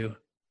back to,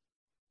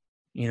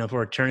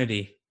 for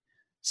eternity,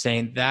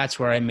 saying that's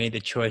where I made the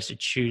choice to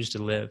choose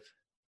to live.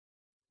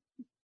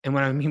 And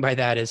what I mean by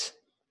that is,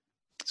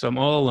 so I'm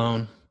all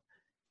alone,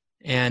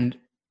 and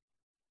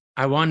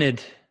I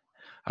wanted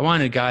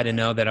God to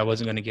know that I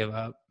wasn't going to give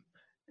up,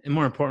 and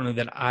more importantly,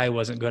 that I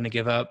wasn't going to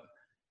give up.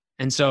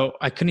 And so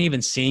I couldn't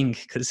even sing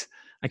because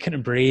I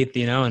couldn't breathe,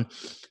 and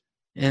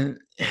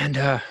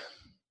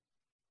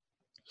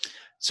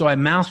so I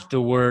mouthed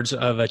the words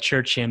of a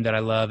church hymn that I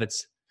love.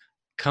 It's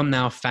 "Come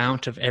Thou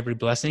Fount of Every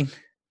Blessing,"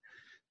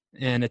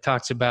 and it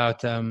talks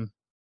about a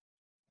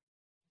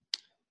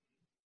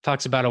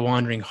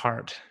wandering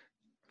heart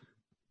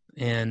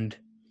and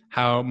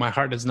how my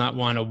heart does not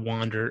want to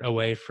wander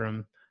away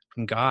from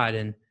from God.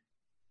 And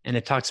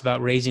it talks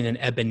about raising an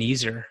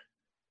Ebenezer.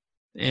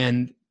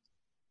 And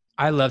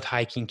I loved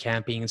hiking,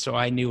 camping, and so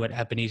I knew what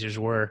Ebenezers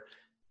were.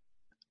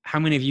 How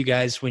many of you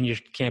guys, when you're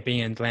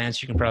camping, and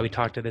Lance, you can probably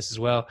talk to this as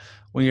well,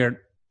 when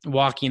you're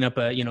walking up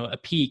a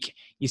peak,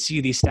 you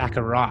see these stack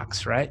of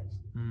rocks, right?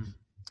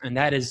 And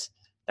that is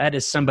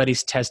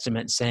somebody's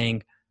testament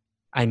saying,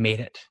 I made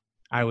it.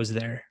 I was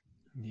there.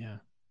 Yeah.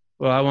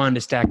 Well, I wanted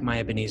to stack my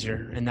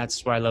Ebenezer, and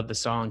that's why I love the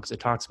song, because it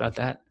talks about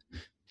that.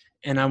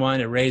 And I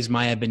wanted to raise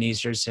my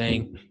Ebenezer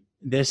saying,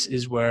 this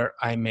is where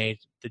I made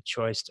the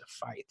choice to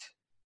fight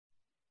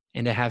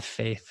and to have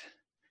faith.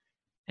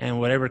 And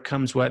whatever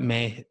comes what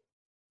may,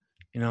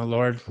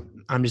 Lord,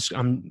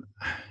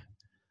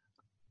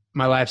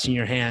 my life's in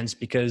your hands,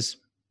 because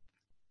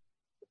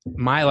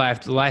my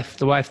life, the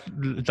life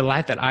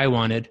that I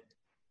wanted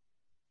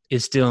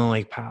is still in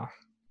Lake Powell.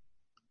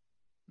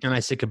 And I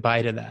said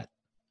goodbye to that.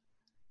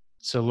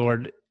 So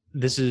Lord,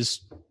 this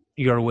is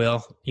your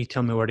will. You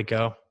tell me where to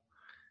go.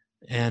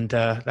 And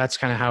that's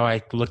kind of how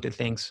I looked at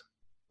things.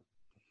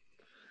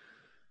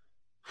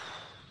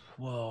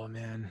 Whoa,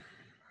 man.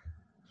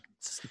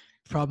 It's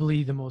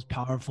probably the most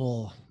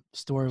powerful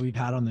story we've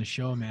had on the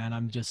show, man.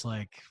 I'm just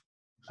like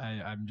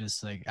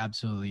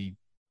absolutely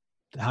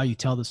how you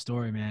tell the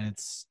story, man.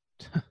 It's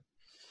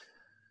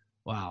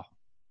wow.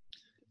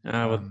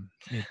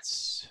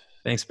 It's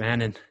thanks,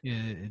 man. And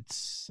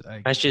it's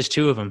like, that's just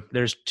two of them.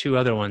 There's two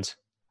other ones.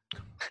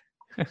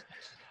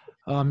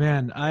 Oh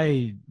man,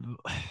 I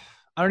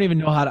don't even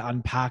know how to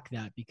unpack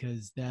that,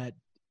 because that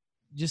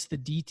just the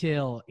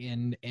detail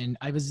and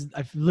I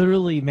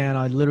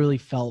literally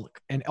felt,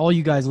 and all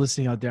you guys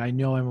listening out there, I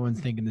know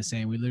everyone's thinking the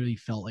same. We literally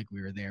felt like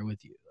we were there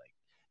with you, like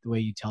the way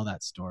you tell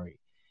that story.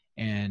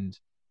 And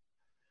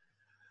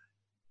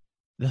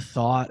the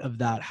thought of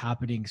that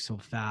happening so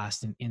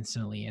fast and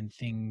instantly, and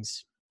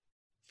things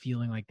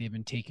feeling like they've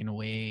been taken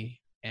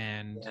away,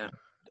 and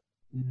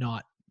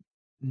not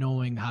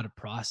knowing how to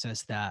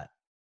process that,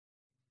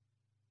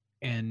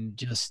 and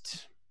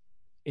just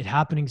it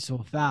happening so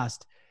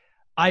fast.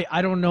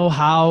 I don't know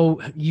how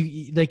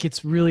you, like,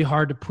 it's really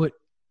hard to put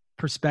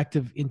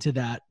perspective into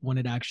that when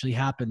it actually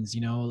happens,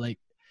 like,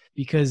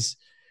 because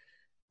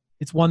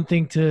it's one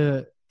thing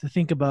to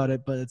think about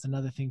it, but it's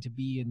another thing to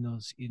be in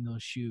those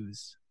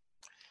shoes.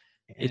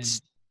 And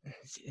it's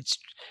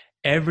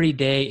every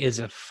day is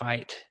a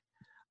fight.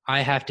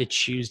 I have to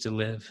choose to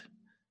live.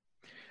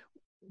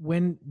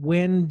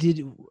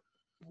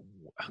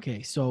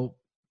 Okay, so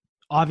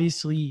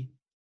obviously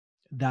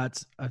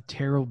that's a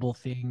terrible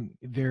thing,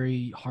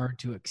 very hard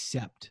to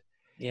accept.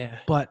 Yeah.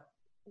 But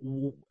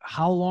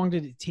how long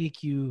did it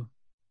take you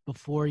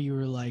before you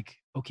were like,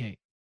 okay,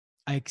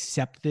 I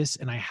accept this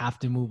and I have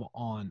to move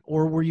on?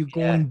 Or were you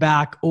going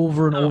back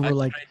over and over,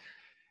 like,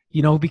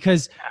 right.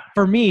 Because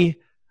for me,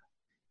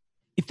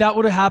 if that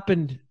would have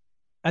happened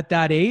at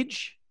that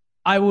age,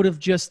 I would have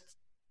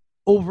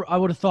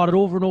thought it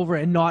over and over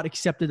and not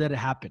accepted that it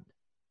happened.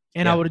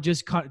 And I would have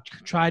just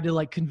tried to,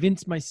 like,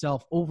 convince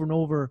myself over and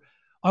over,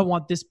 I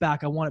want this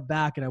back, I want it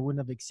back, and I wouldn't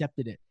have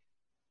accepted it.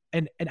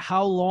 And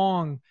how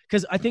long?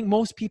 Because I think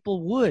most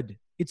people would.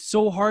 It's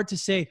so hard to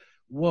say,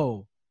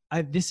 whoa,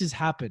 this has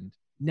happened.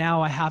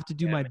 Now I have to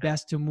do my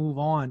best to move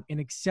on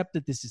and accept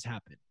that this has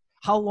happened.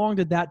 How long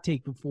did that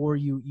take before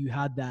you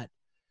had that?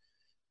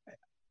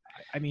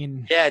 I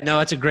mean. Yeah, no,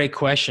 that's a great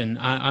question.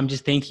 I'm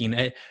just thinking.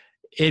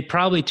 It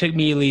probably took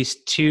me at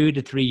least 2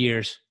 to 3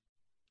 years,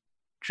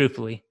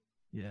 truthfully.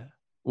 Yeah.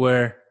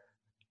 Where,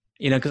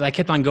 because I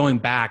kept on going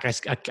back.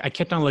 I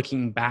kept on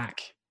looking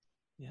back.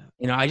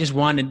 Yeah. I just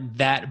wanted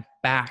that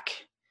back.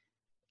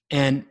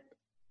 And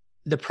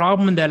the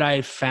problem that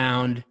I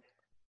found,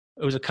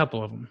 it was a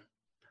couple of them.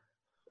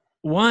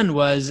 One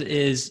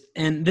is,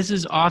 and this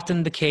is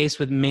often the case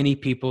with many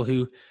people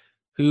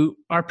who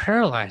are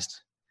paralyzed.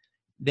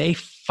 They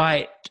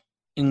fight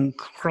and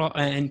claw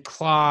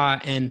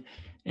and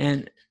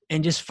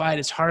just fight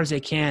as hard as they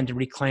can to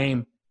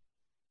reclaim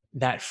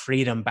that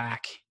freedom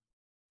back.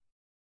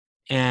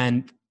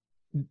 And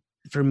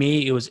for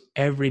me, it was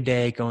every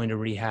day going to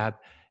rehab,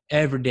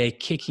 every day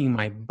kicking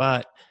my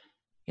butt,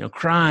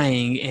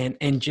 crying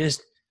and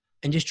just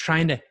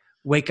trying to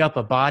wake up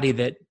a body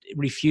that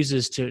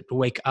refuses to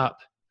wake up.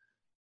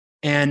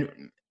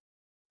 And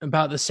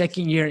about the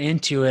second year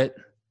into it,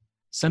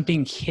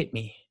 something hit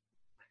me.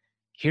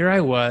 Here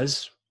I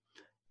was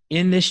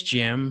in this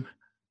gym,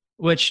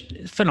 which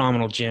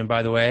phenomenal gym,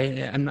 by the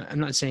way. I'm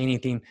not saying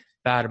anything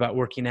bad about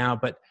working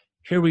out, but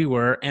here we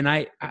were, and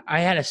I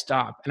had to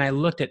stop, and I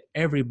looked at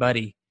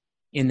everybody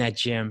in that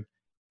gym,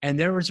 and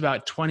there was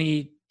about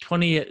 20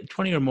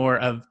 or more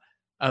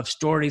of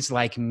stories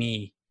like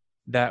me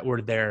that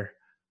were there.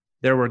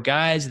 There were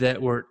guys that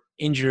were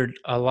injured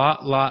a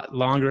lot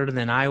longer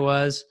than I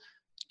was,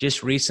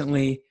 just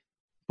recently,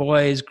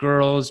 boys,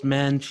 girls,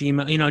 men,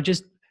 female,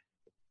 just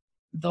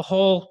the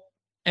whole,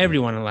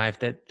 everyone in life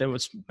that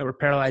were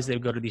paralyzed. They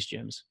would go to these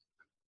gyms,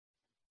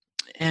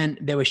 and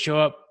they would show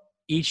up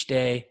each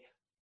day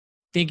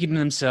thinking to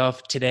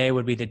themselves, today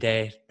would be the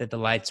day that the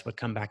lights would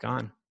come back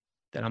on,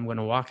 that I'm going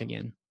to walk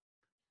again.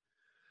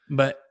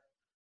 But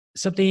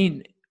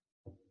something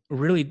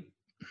really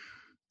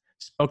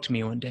spoke to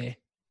me one day.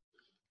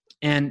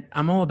 And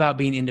I'm all about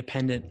being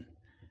independent.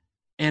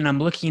 And I'm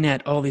looking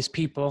at all these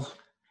people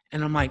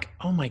and I'm like,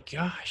 oh my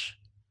gosh,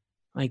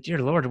 like, dear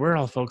Lord, we're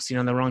all focusing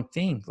on the wrong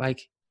thing.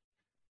 Like,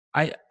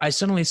 I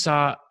suddenly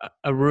saw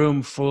a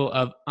room full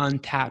of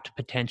untapped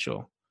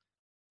potential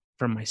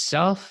from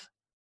myself,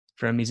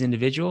 from these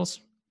individuals,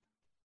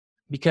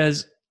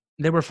 because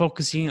they were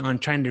focusing on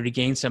trying to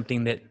regain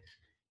something that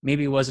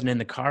maybe wasn't in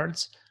the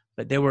cards,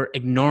 but they were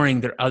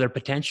ignoring their other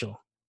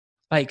potential.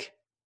 Like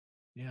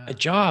a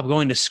job,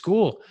 going to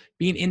school,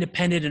 being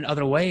independent in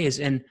other ways.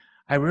 And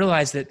I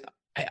realized that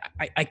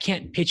I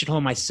can't pigeonhole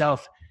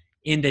myself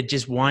into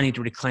just wanting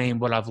to reclaim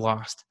what I've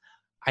lost.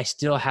 I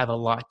still have a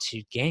lot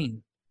to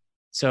gain.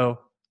 So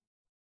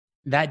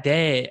that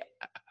day,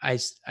 I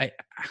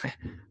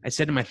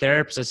said to my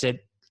therapist, I said,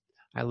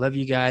 I love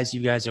you guys.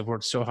 You guys have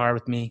worked so hard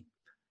with me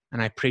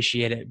and I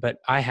appreciate it, but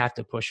I have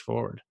to push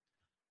forward.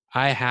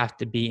 I have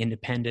to be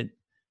independent,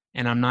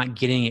 and I'm not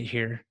getting it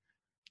here.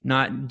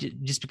 Not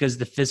just because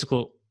the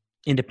physical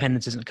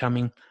independence isn't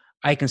coming.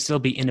 I can still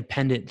be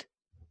independent,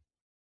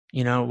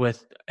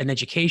 with an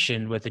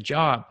education, with a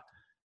job.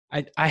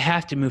 I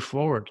have to move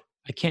forward.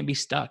 I can't be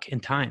stuck in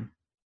time.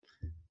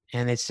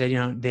 And they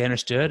said, they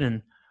understood,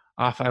 and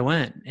off I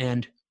went.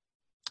 And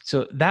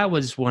so that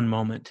was one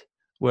moment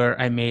where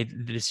I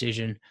made the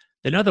decision.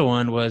 Another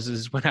one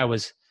is when I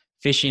was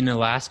fishing in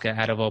Alaska,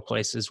 out of all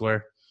places,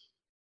 where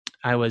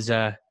I was,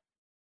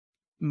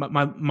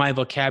 my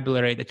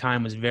vocabulary at the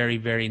time was very,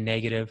 very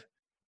negative.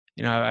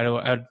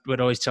 I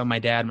would always tell my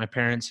dad, my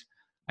parents,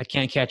 I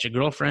can't catch a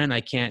girlfriend. I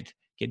can't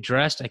get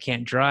dressed. I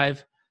can't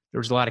drive. There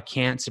was a lot of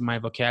can'ts in my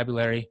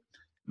vocabulary.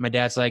 My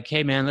dad's like,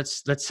 hey man,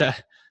 let's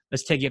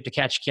take you up to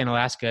Ketchikan,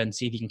 Alaska and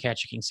see if you can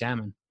catch a king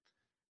salmon.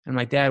 I'm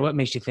like, Dad, what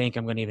makes you think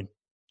I'm going to even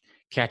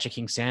catch a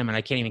king salmon?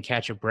 I can't even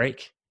catch a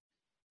break.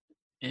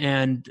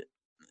 And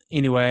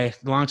anyway,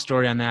 the long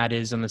story on that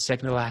is, on the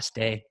second to last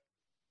day,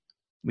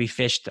 we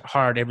fished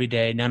hard every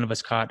day. None of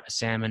us caught a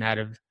salmon out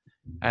of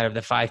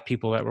the 5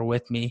 people that were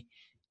with me.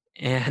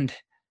 And,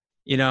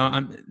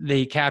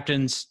 the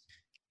captain's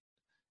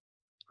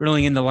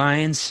reeling in the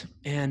lines.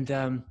 And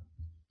I'm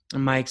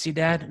like, see,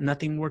 Dad,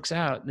 nothing works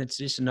out. It's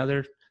just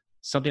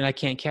something I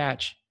can't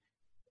catch.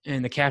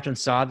 And the captain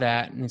saw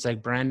that. And he's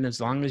like, Brandon, as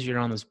long as you're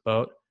on this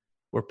boat,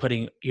 we're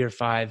putting your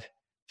 5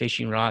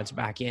 fishing rods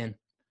back in.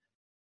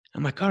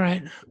 I'm like, all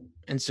right.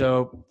 And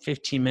so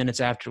 15 minutes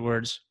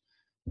afterwards,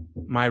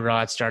 my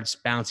rod starts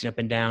bouncing up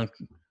and down,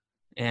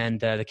 and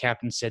the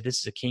captain said, this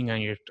is a king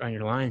on your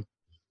line.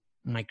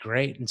 I'm like,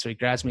 great. And so he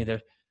grabs me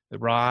the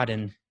rod,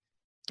 and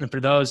for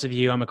those of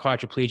you, I'm a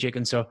quadriplegic,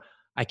 and so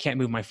I can't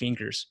move my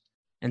fingers,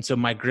 and so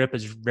my grip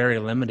is very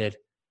limited.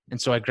 And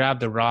so I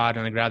grabbed the rod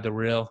and I grabbed the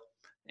reel,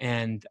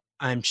 and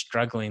I'm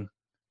struggling.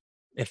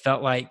 It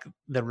felt like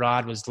the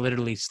rod was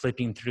literally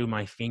slipping through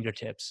my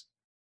fingertips.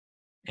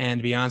 And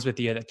to be honest with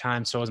you, at the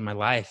time, so was my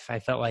life. I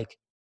felt like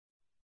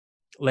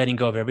letting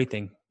go of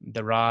everything,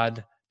 the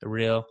rod, the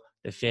reel,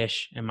 the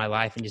fish, and my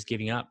life, and just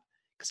giving up,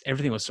 because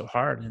everything was so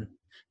hard.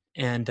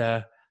 And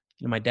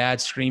my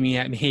dad screaming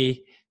at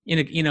me in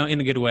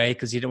a good way,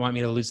 because he didn't want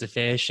me to lose the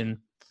fish, and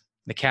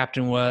the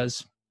captain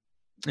was.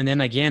 And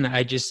then again,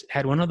 I just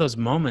had one of those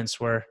moments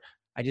where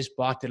I just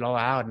blocked it all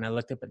out, and I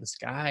looked up at the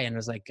sky and I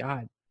was like,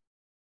 God,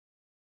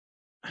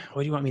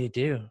 what do you want me to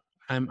do?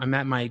 I'm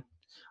at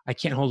I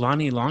can't hold on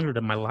any longer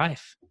to my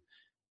life.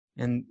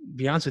 And to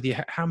be honest with you,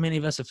 how many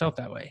of us have felt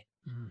that way?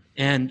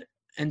 Mm.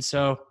 And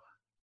so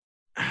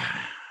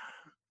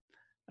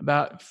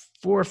about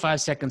 4 or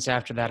 5 seconds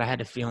after that, I had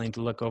a feeling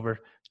to look over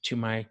to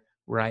my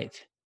right,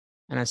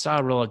 and I saw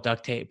a roll of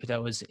duct tape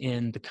that was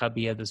in the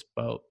cubby of this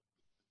boat.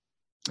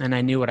 And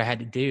I knew what I had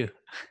to do.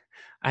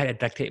 I had to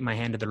duct tape my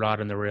hand to the rod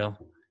and the reel.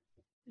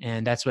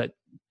 And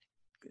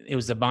it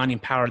was the bonding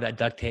power of that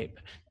duct tape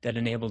that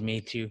enabled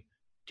me to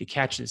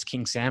catch this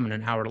king salmon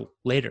an hour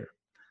later.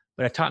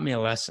 But it taught me a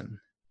lesson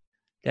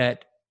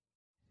that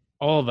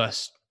all of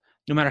us,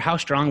 no matter how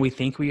strong we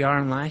think we are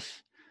in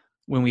life,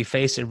 when we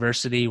face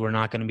adversity, we're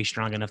not going to be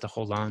strong enough to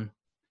hold on.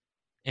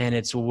 And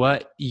it's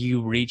what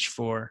you reach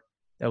for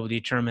that will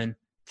determine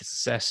the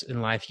success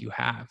in life you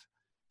have,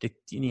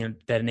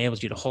 that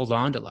enables you to hold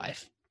on to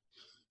life.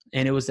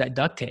 And it was that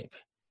duct tape.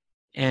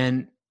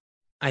 And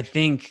I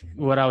think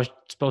what I was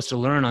supposed to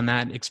learn on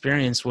that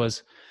experience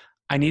was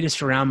I need to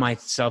surround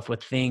myself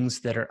with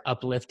things that are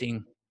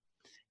uplifting.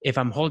 If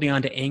I'm holding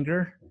on to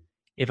anger,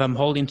 if I'm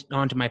holding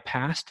on to my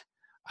past,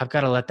 I've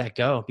got to let that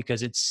go,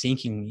 because it's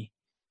sinking me.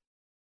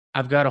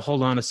 I've got to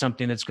hold on to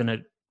something that's going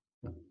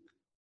to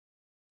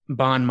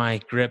bond my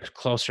grip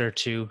closer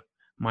to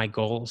my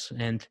goals.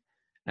 And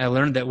I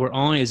learned that we're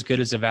only as good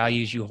as the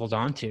values you hold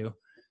on to.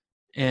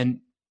 And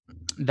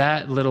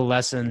that little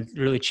lesson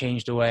really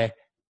changed the way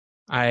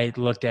I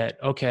looked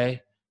at,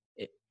 okay,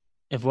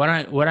 if what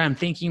I'm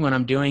thinking, what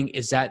I'm doing,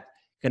 is that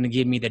going to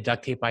give me the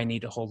duct tape I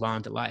need to hold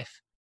on to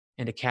life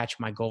and to catch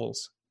my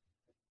goals?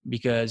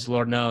 Because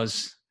Lord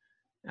knows,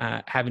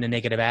 having a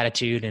negative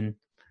attitude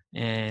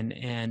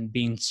and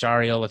being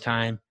sorry all the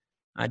time,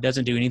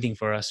 doesn't do anything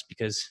for us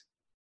because,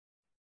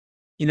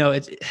 you know,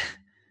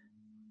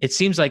 it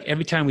seems like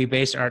every time we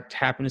base our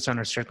happiness on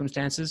our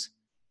circumstances,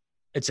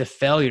 it's a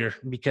failure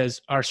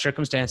because our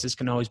circumstances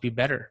can always be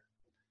better.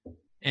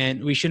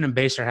 And we shouldn't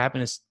base our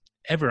happiness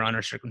ever on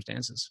our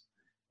circumstances.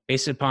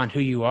 Base it upon who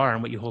you are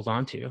and what you hold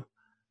on to.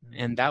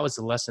 And that was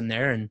the lesson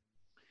there.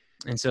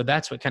 And so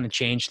that's what kind of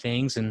changed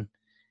things. And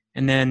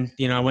then,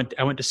 you know,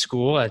 I went to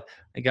school.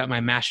 I got my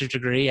master's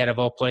degree out of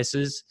all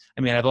places.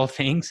 I mean, out of all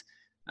things,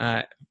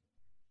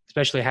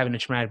 especially having a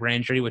traumatic brain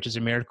injury, which is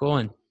a miracle,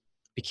 and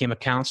became a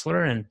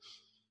counselor.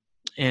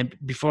 And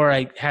before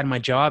I had my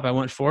job, I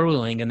went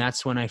four-wheeling, and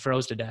that's when I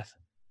froze to death.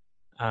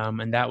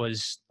 And that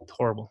was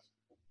horrible.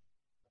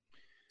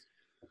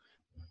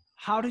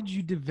 How did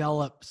you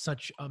develop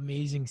such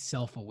amazing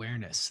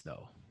self-awareness,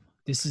 though?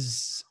 This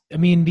is, I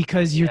mean,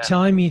 because you're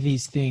telling me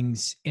these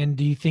things, and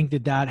do you think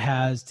that that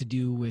has to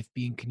do with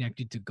being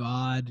connected to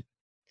God?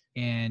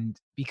 And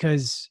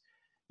because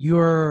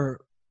you're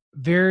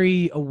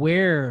very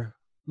aware,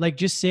 like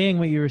just saying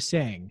what you were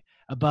saying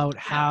about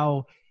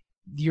how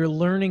you're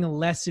learning a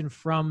lesson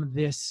from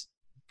this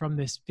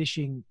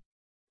fishing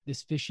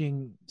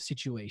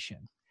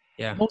situation.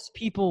 Yeah. Most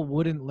people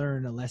wouldn't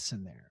learn a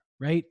lesson there,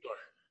 right? Sure.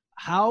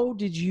 How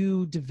did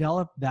you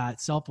develop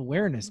that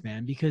self-awareness,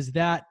 man? Because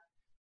that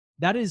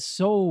is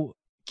so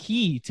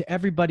key to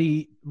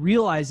everybody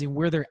realizing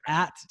where they're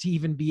at to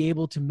even be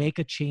able to make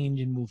a change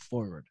and move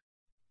forward.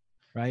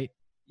 Right?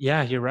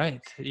 Yeah, you're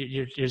right.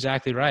 You're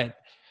exactly right.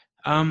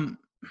 I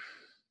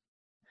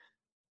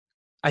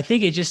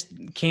think it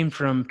just came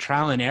from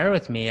trial and error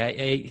with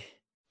me.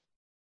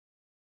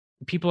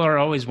 People are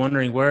always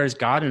wondering, where is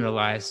God in their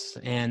lives?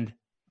 And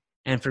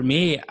for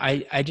me,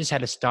 I just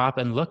had to stop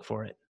and look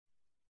for it.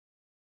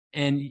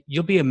 And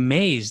you'll be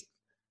amazed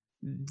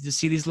to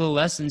see these little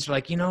lessons. You're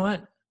like, you know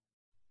what?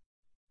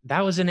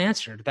 That was an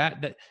answer.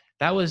 That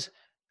was,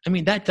 I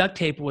mean, that duct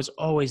tape was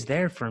always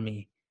there for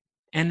me.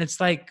 And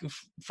it's like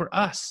for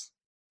us,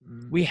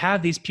 we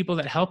have these people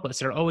that help us.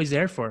 They're always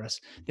there for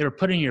us. They were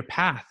put in your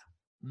path,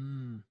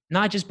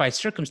 not just by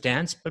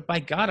circumstance, but by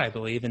God, I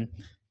believe. And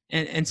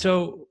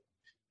so,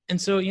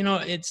 you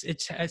know,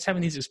 it's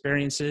having these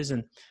experiences.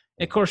 And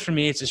of course, for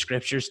me, it's the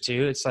scriptures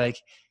too. It's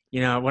like, you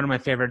know, one of my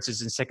favorites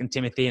is in 2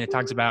 Timothy, and it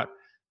talks about,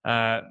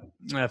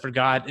 for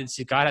God hath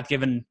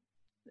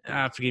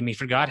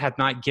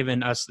not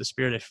given us the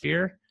spirit of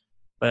fear,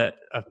 but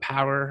of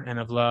power and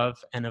of love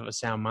and of a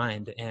sound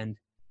mind. And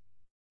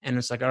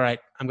it's like, all right,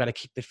 I'm going to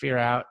keep the fear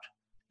out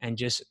and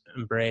just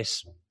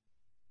embrace,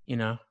 you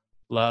know,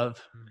 love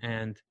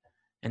and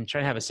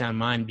try to have a sound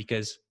mind,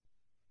 because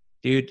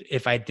dude,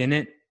 if I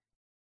didn't,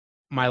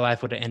 my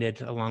life would have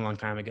ended a long, long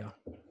time ago.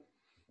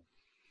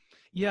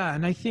 Yeah.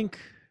 And I think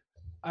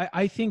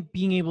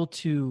being able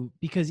to,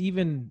 because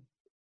even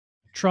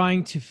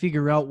trying to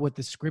figure out what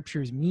the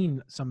scriptures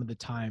mean some of the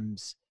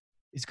times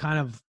is kind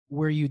of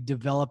where you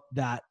develop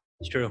that.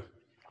 It's true.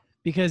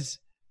 Because,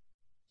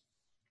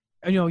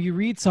 you know, you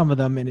read some of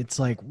them and it's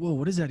like, whoa,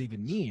 what does that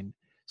even mean?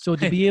 So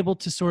to be able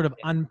to sort of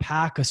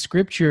unpack a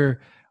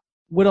scripture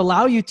would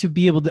allow you to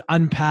be able to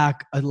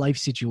unpack a life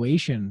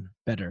situation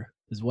better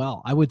as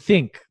well. I would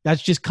think.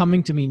 That's just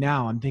coming to me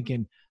now. I'm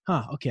thinking,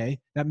 okay,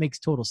 that makes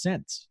total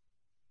sense.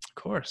 Of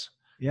course.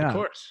 Yeah. Of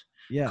course.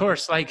 Yeah. Of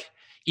course. Like,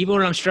 even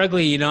when I'm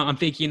struggling, you know, I'm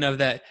thinking of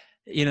that,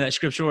 you know, that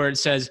scripture where it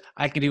says,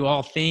 I can do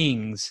all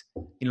things,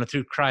 you know,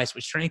 through Christ,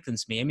 which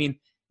strengthens me. I mean,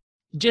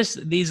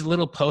 just these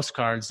little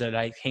postcards that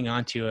I hang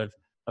on to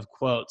of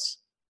quotes.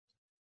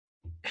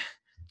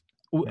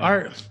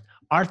 Yeah.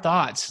 Our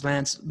thoughts,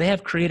 Lance, they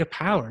have creative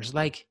powers.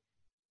 Like,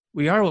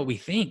 we are what we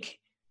think.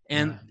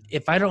 And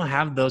if I don't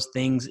have those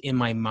things in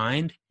my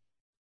mind,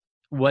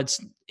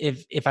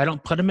 if I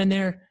don't put them in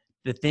there,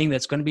 the thing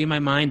that's going to be in my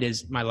mind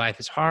is my life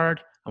is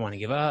hard. I want to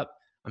give up.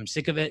 I'm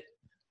sick of it.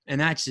 And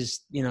that's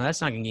just, you know,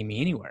 that's not going to get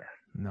me anywhere.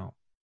 No.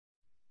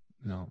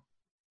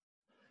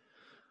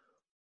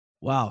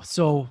 Wow.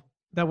 So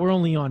that we're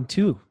only on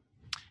 2.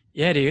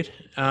 Yeah, dude.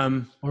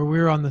 Or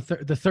we're on the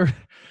third.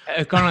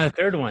 I've gone on the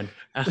third one.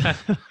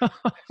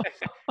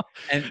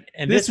 and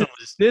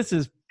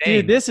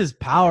this is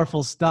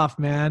powerful stuff,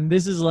 man.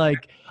 This is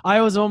like,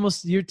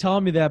 you're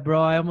telling me that,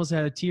 bro. I almost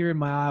had a tear in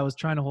my eye. I was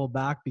trying to hold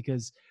back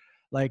because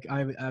like,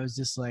 I was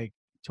just like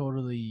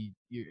totally,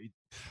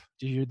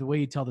 you're the way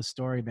you tell the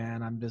story,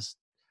 man. I'm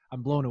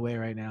blown away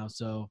right now.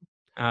 So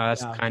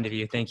that's kind of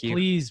you. Thank you.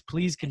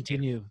 Please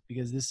continue,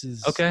 because this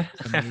is okay.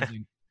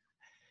 Amazing.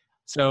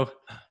 So,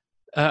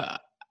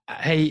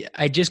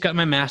 I just got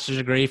my master's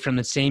degree from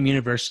the same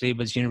university. It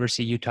was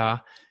University of Utah,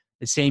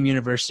 the same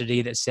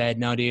university that said,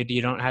 no, dude,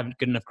 you don't have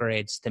good enough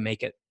grades to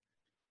make it.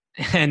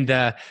 And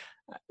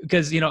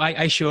because, you know,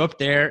 I show up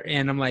there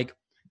and I'm like,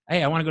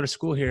 hey, I want to go to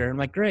school here. I'm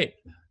like, great.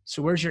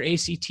 So where's your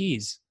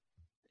ACTs?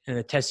 And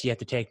the tests you have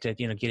to take to,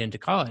 you know, get into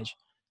college.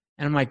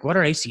 And I'm like, what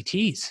are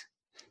ACTs?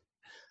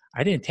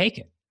 I didn't take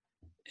it.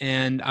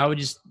 And I would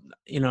just,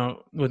 you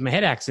know, with my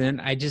head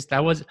accident,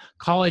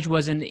 college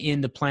wasn't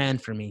in the plan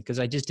for me because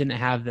I just didn't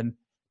have the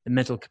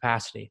mental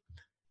capacity.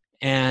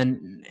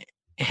 And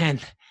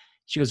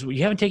She goes, well,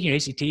 you haven't taken your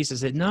ACTs? I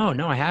said, no,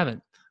 I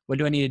haven't. What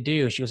do I need to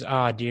do? She goes,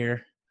 oh,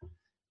 dear,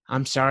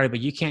 I'm sorry,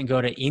 but you can't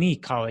go to any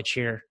college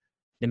here,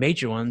 the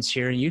major ones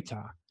here in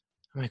Utah.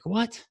 I'm like,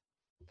 what?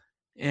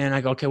 And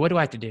I go, okay, what do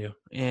I have to do?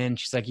 And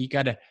she's like, you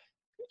got to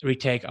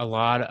retake a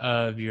lot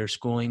of your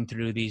schooling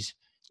through these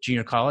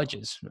junior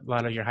colleges, a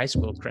lot of your high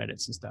school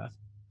credits and stuff.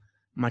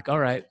 I'm like, all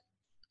right.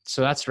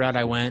 So that's the route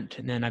I went,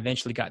 and then I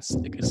eventually got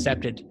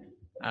accepted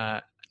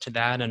to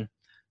that. And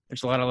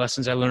there's a lot of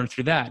lessons I learned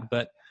through that.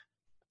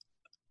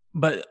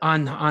 But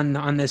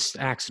on this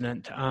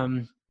accident,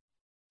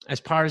 as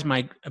part of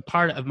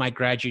my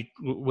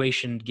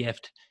graduation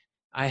gift,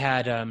 I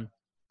had a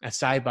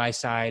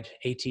side-by-side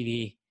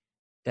ATV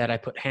that I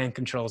put hand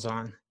controls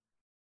on,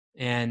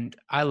 and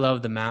I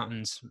love the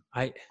mountains.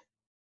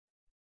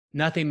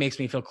 Nothing makes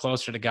me feel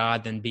closer to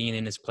God than being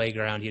in His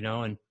playground,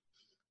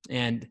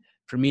 and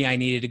for me, I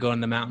needed to go in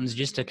the mountains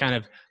just to kind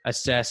of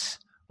access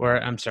where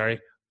my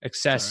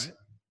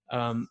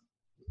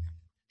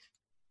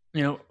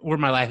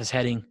life is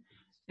heading.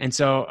 And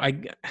so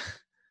I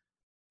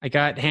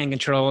got hand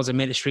controls. I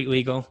made it street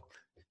legal,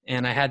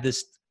 and I had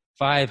this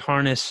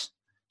 5-harness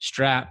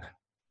strap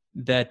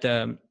that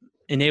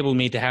enabled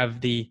me to have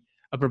the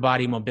upper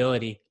body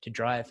mobility to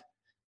drive.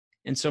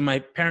 And so my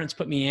parents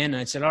put me in,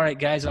 and I said, all right,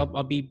 guys,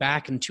 I'll be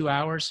back in 2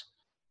 hours.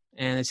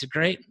 And I said,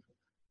 great.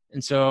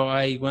 And so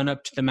I went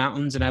up to the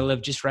mountains, and I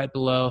lived just right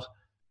below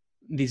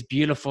these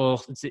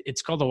beautiful,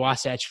 it's called the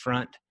Wasatch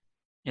Front.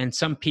 And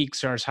some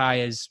peaks are as high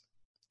as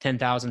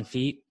 10,000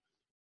 feet.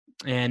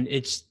 And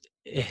it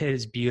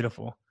is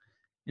beautiful.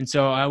 And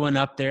so I went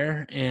up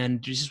there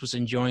and just was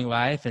enjoying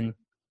life. And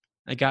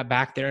I got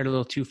back there a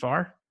little too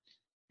far,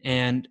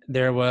 and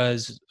there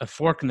was a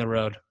fork in the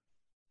road.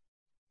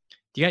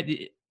 Do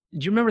you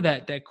remember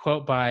that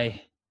quote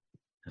by,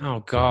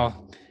 oh God,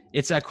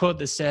 it's that quote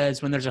that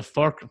says, when there's a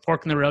fork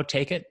in the road,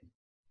 take it.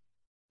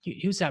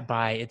 Who's that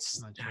by?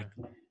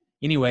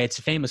 Anyway, it's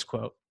a famous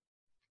quote.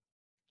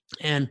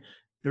 And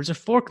there's a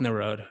fork in the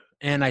road,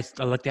 and I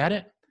looked at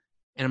it,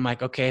 and I'm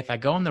like, okay, if I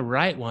go on the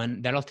right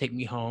one, that'll take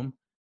me home.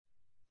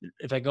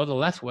 If I go the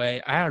left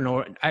way, I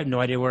have no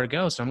idea where to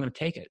go, so I'm going to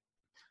take it.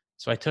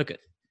 So I took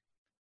it,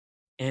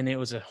 and it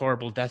was a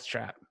horrible death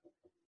trap.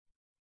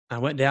 I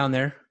went down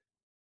there,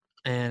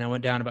 and I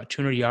went down about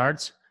 200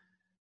 yards,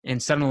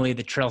 and suddenly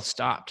the trail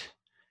stopped,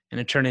 and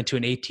it turned into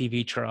an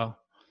ATV trail.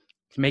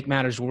 To make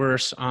matters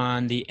worse,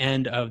 on the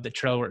end of the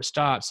trail where it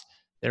stops,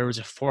 there was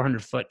a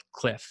 400-foot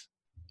cliff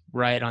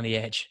right on the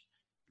edge.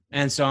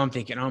 And so I'm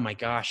thinking, oh my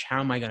gosh, how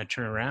am I going to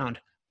turn around?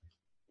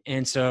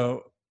 And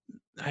so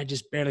I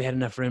just barely had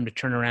enough room to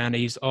turn around. I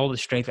used all the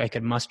strength I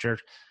could muster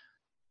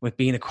with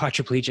being a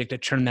quadriplegic to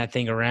turn that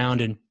thing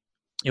around, and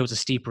it was a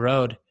steep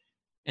road.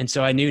 And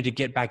so I knew to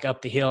get back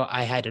up the hill,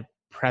 I had to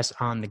press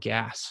on the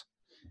gas.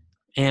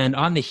 And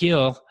on the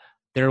hill,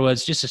 there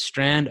was just a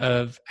strand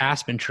of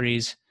aspen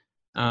trees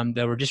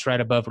that were just right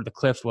above where the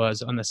cliff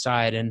was on the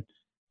side.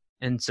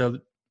 And so,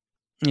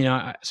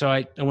 so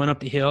I went up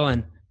the hill,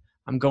 and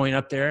I'm going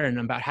up there, and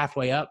I'm about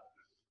halfway up,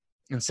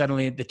 and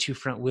suddenly the 2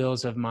 front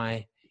wheels of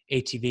my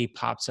ATV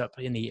pops up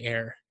in the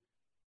air,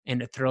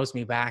 and it throws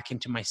me back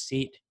into my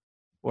seat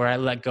where I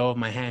let go of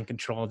my hand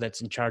control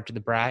that's in charge of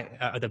the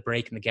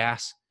brake and the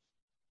gas.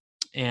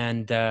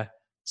 And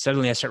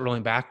suddenly I start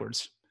rolling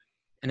backwards,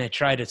 and I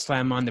tried to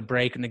slam on the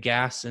brake and the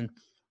gas, and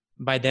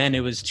by then it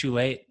was too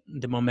late.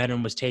 The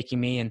momentum was taking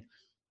me,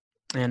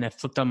 and I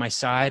flipped on my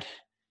side,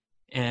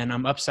 and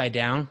I'm upside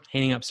down,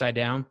 hanging upside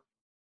down,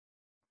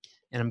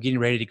 and I'm getting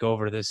ready to go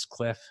over this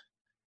cliff.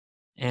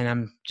 And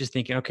I'm just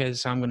thinking, okay,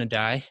 so I'm going to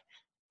die.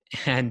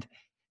 And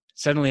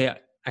suddenly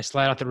I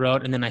slide off the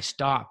road, and then I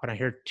stop, and I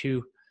hear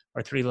 2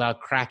 or 3 loud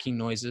cracking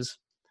noises.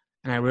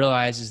 And I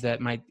realize is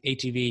that my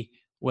ATV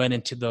went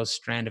into those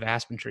strand of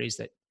aspen trees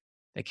that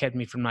kept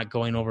me from not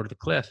going over to the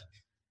cliff.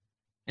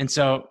 And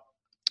so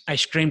I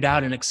screamed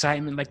out in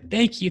excitement, like,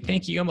 thank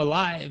you, I'm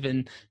alive.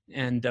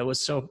 And I was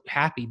so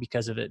happy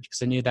because of it,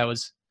 because I knew that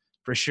was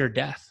for sure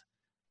death.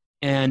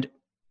 And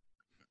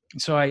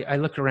so I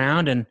look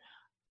around, and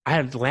I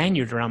had a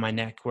lanyard around my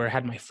neck where I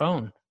had my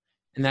phone.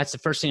 And that's the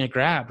first thing I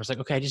grabbed. I was like,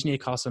 okay, I just need to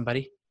call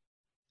somebody.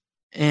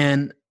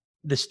 And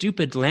the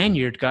stupid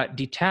lanyard got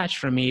detached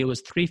from me. It was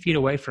 3 feet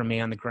away from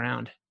me on the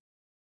ground.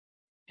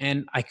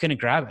 And I couldn't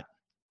grab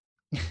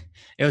it.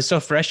 It was so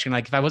frustrating.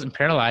 Like, if I wasn't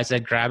paralyzed,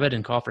 I'd grab it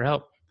and call for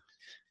help.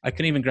 I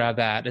couldn't even grab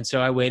that. And so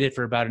I waited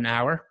for about an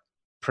hour,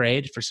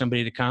 prayed for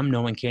somebody to come.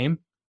 No one came.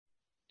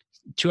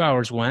 2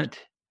 hours went.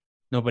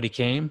 Nobody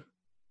came.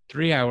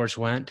 3 hours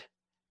went.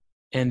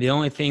 And the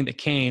only thing that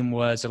came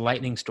was a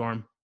lightning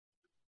storm.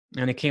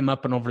 And it came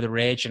up and over the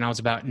ridge, and I was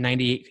about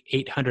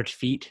 9,800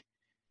 feet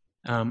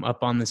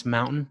up on this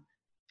mountain.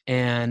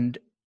 And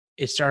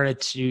it started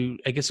to,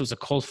 I guess it was a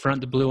cold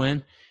front that blew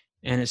in,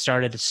 and it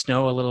started to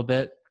snow a little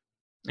bit.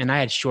 And I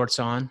had shorts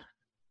on,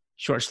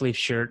 short sleeve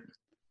shirt.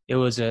 It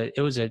was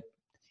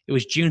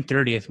June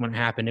 30th when it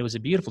happened. It was a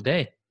beautiful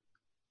day.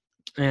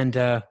 And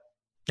I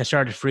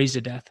started to freeze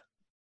to death.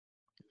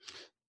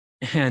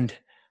 And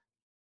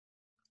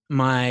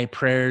my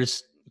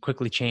prayers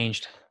quickly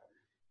changed.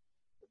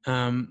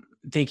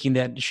 thinking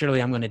that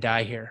surely I'm going to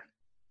die here.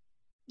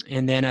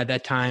 And then at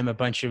that time, a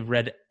bunch of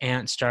red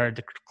ants started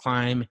to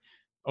climb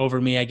over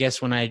me. I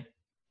guess when I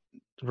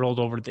rolled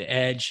over the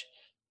edge,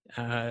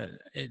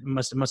 it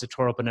must have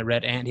tore open a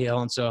red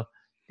anthill. And so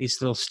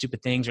these little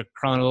stupid things are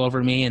crawling all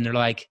over me, and they're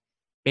like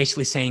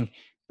basically saying,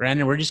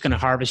 Brandon, we're just going to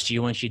harvest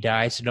you once you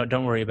die, so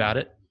don't worry about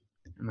it.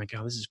 I'm like,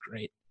 oh, this is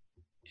great.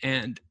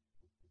 And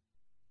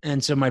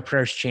so my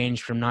prayers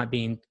changed from not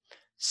being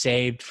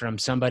saved from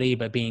somebody,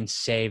 but being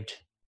saved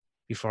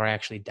before I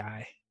actually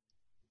die.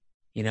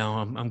 You know,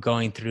 I'm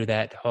going through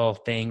that whole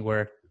thing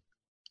where,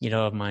 you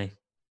know, of my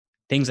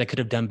things I could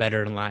have done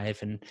better in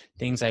life and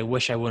things I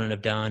wish I wouldn't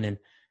have done. And,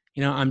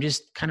 you know, I'm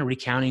just kind of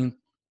recounting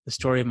the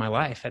story of my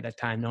life at that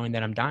time, knowing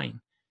that I'm dying.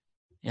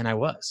 And I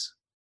was.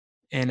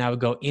 And I would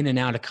go in and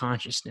out of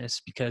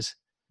consciousness because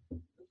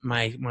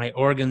my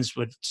organs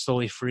would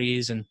slowly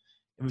freeze. And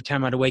every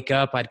time I'd wake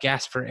up, I'd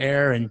gasp for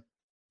air.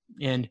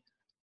 And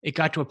it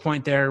got to a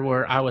point there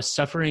where I was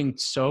suffering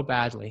so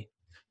badly.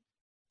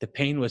 The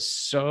pain was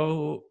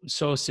so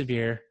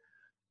severe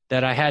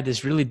that I had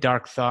this really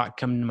dark thought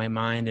come into my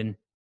mind and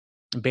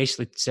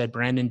basically said,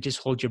 Brandon, just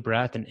hold your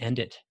breath and end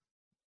it.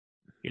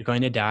 You're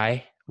going to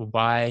die.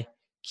 Why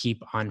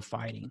keep on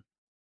fighting?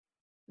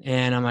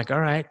 And I'm like,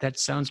 all right, that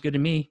sounds good to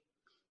me.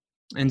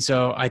 And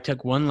so I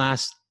took one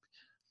last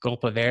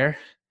gulp of air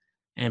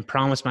and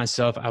promised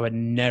myself I would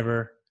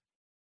never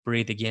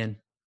breathe again.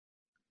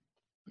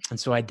 And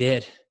so I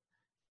did.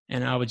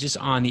 And I was just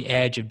on the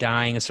edge of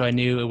dying. And so I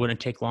knew it wouldn't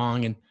take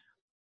long.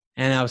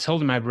 And I was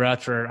holding my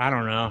breath for, I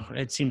don't know,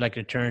 it seemed like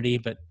an eternity,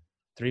 but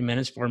 3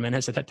 minutes, 4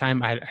 minutes at that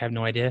time. I have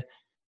no idea,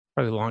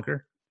 probably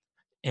longer.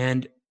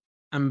 And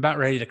I'm about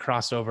ready to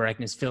cross over. I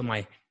can just feel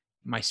my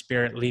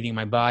spirit leaving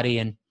my body.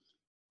 And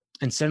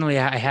suddenly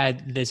I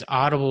had this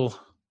audible,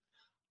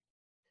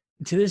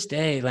 to this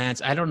day,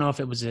 Lance, I don't know if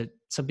it was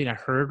something I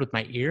heard with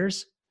my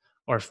ears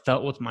or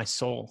felt with my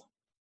soul,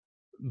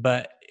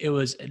 but it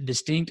was a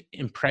distinct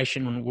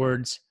impression on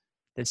words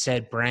that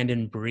said,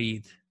 Brandon,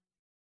 breathe.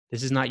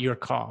 This is not your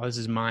call. This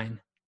is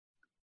mine.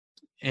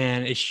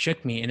 And it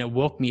shook me and it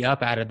woke me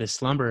up out of this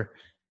slumber.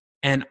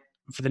 And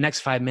for the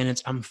next 5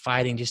 minutes, I'm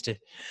fighting just to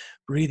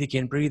breathe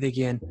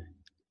again.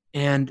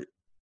 And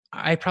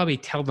I probably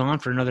held on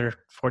for another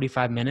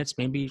 45 minutes,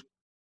 maybe.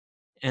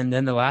 And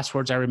then the last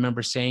words I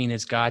remember saying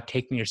is, God,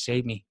 take me or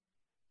save me.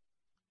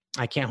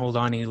 I can't hold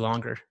on any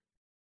longer.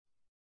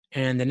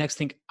 And the next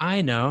thing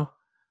I know,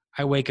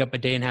 I wake up a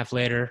day and a half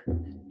later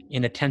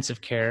in intensive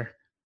care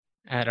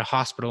at a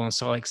hospital in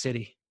Salt Lake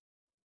City.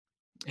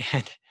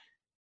 And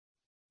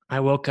I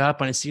woke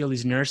up and I see all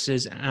these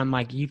nurses and I'm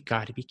like, you've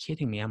got to be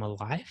kidding me. I'm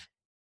alive?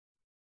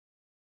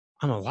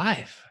 I'm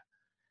alive.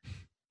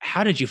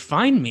 How did you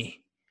find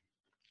me?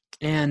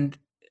 And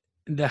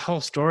the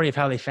whole story of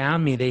how they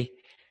found me,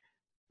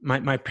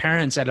 my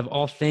parents, out of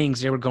all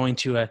things, they were going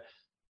to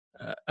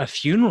a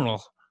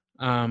funeral,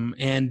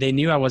 and they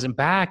knew I wasn't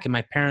back, and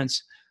my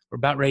parents were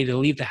about ready to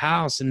leave the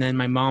house. And then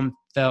my mom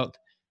felt,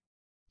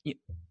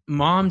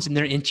 moms and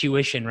their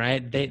intuition,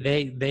 right?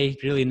 They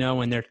really know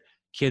when their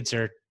kids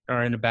are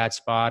in a bad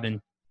spot.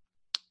 And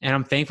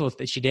I'm thankful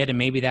that she did. And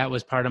maybe that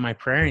was part of my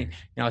prayer. You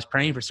know, I was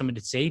praying for someone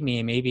to save me,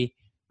 and maybe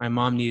my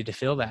mom needed to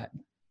feel that.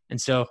 And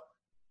so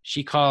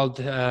she called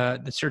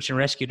the search and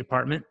rescue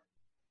department.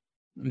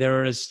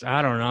 There was,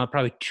 I don't know,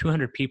 probably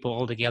 200 people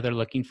altogether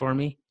looking for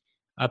me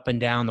up and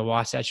down the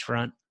Wasatch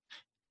Front.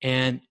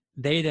 And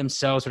they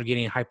themselves were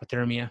getting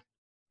hypothermia.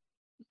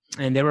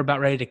 And they were about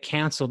ready to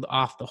cancel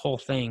off the whole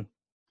thing.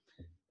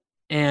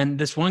 And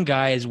this one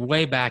guy is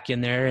way back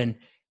in there, and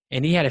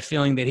he had a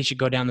feeling that he should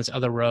go down this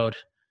other road.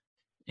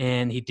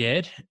 And he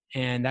did.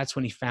 And that's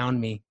when he found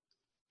me.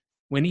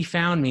 When he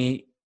found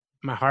me,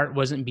 my heart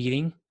wasn't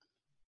beating.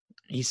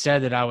 He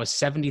said that I was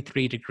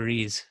 73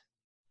 degrees,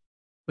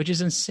 which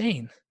is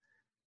insane.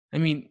 I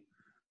mean,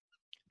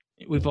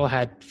 we've all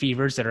had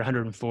fevers that are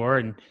 104.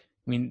 And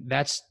I mean,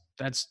 that's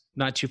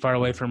not too far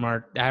away from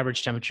our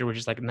average temperature, which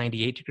is like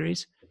 98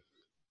 degrees.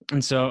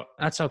 And so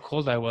that's how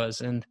cold I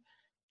was. And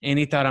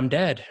he thought I'm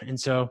dead. And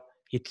so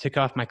he took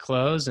off my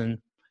clothes and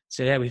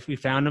said, yeah, we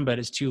found him, but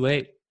it's too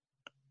late.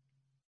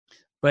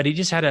 But he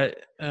just had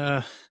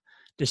a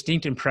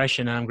distinct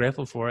impression, and I'm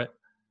grateful for it,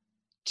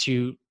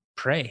 to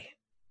pray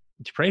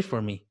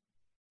for me.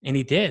 And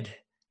he did.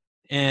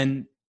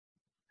 And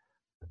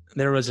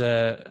there was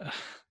a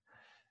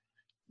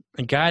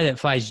guy that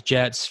flies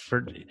jets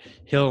for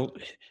Hill.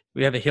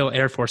 We have a Hill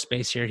Air Force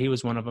Base here. He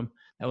was one of them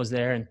that was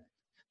there.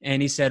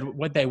 And he said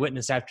what they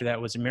witnessed after that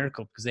was a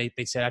miracle, because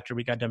they said after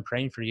we got done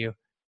praying for you,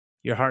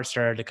 your heart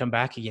started to come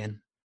back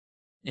again.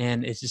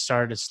 And it just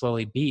started to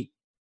slowly beat.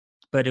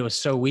 But it was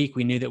so weak,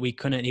 we knew that we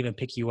couldn't even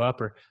pick you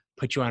up or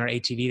put you on our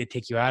ATV to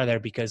take you out of there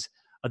because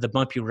of the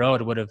bumpy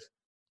road would have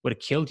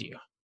killed you.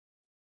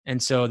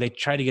 And so they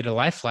tried to get a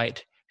life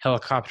flight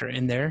helicopter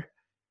in there.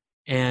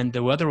 And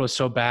the weather was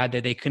so bad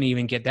that they couldn't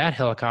even get that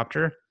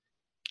helicopter.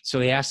 So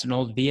they asked an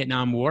old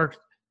Vietnam War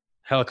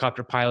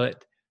helicopter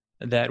pilot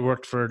that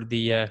worked for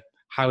the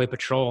Highway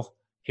Patrol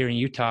here in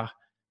Utah.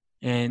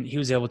 And he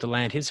was able to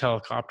land his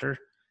helicopter.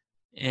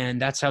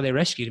 And that's how they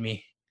rescued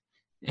me.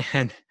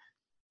 And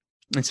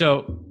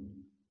so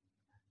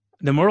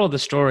the moral of the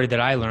story that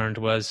I learned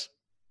was,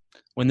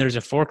 when there's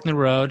a fork in the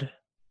road,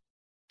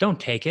 don't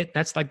take it.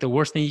 That's like the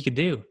worst thing you could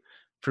do.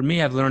 For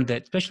me, I've learned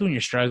that, especially when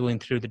you're struggling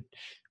through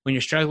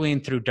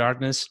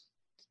darkness,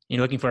 and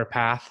you're looking for a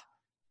path,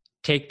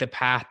 take the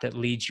path that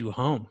leads you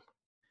home.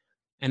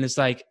 And it's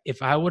like,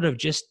 if I would have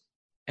just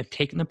have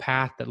taken the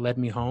path that led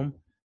me home,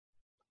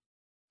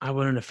 I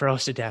wouldn't have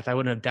froze to death. I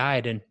wouldn't have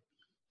died. And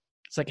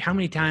it's like, how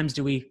many times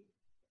do we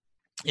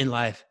in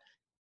life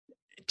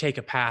take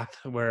a path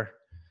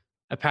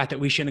that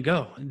we shouldn't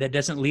go, that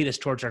doesn't lead us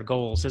towards our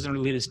goals,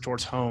 doesn't lead us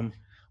towards home,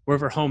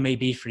 wherever home may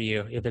be for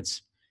you, if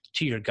it's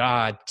to your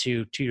God,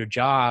 to your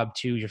job,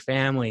 to your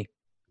family.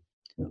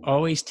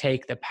 Always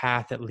take the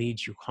path that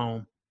leads you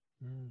home.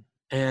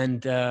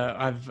 And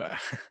it's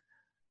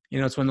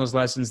one of those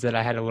lessons that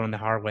I had to learn the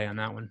hard way on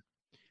that one.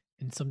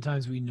 And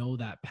sometimes we know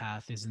that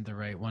path isn't the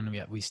right one,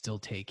 yet we still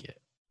take it.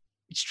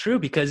 It's true,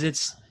 because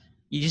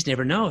you just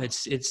never know.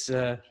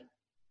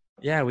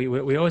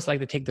 We always like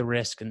to take the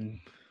risk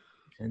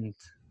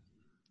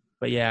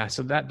but yeah,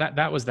 so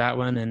that was that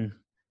one. And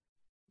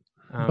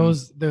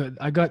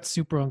I got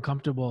super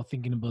uncomfortable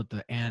thinking about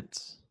the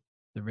ants,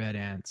 the red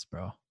ants,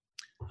 bro.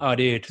 Oh,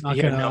 dude, I'm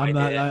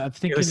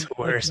thinking it was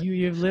worse.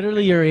 You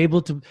literally are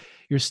able to.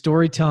 Your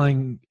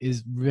storytelling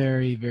is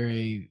very,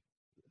 very,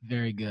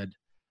 very good,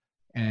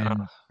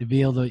 and to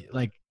be able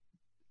to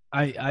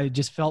I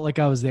just felt like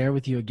I was there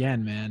with you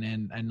again,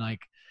 man, and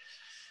like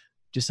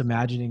just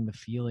imagining the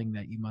feeling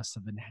that you must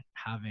have been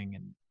having,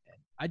 and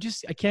I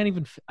can't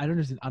even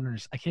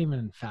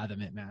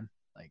fathom it, man.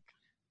 Like,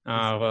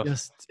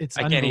 it's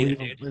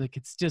unbelievable. Like,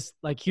 it's just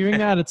like hearing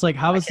that. It's like,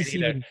 how is this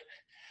even?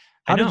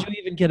 How did you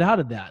even get out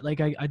of that?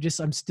 Like,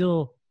 I'm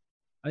still,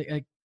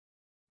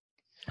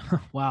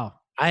 wow.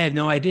 I had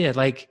no idea.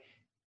 Like,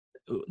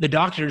 the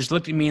doctors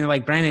looked at me and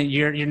like, Brandon,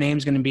 your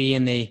name's going to be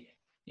in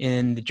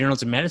the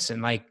journals of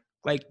medicine. Like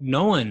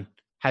no one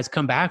has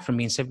come back from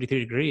being 73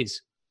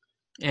 degrees.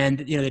 And,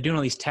 they're doing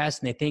all these tests,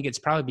 and they think it's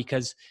probably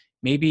because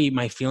maybe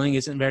my feeling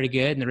isn't very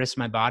good in the rest of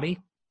my body,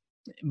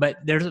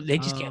 but they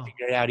just can't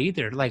figure it out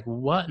either. Like,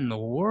 what in the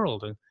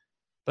world?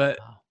 But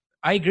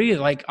I agree.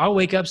 Like, I'll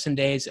wake up some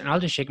days and I'll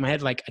just shake my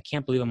head like, I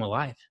can't believe I'm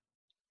alive.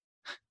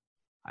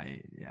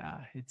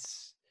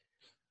 It's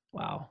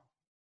wow.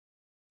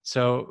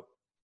 So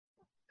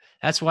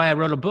that's why I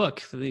wrote a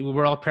book.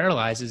 We're all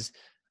paralyzed. Is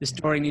the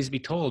story needs to be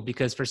told,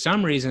 because for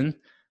some reason,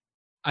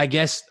 I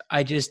guess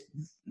I just,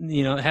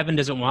 heaven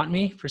doesn't want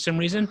me for some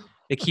reason.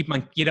 They keep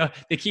on,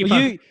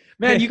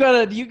 man, you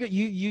gotta,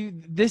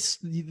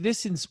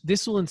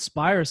 this will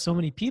inspire so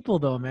many people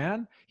though,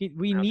 man.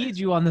 We need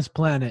you on this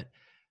planet.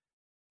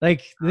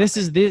 Like,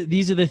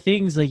 these are the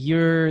things, like,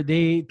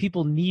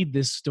 people need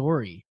this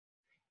story.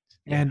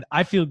 And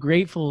I feel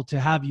grateful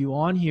to have you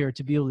on here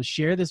to be able to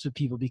share this with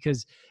people,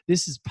 because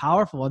this is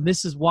powerful. And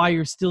this is why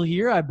you're still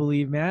here, I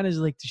believe, man, is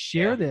like to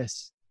share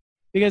this,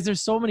 because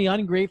there's so many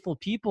ungrateful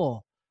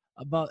people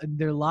about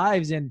their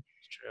lives, and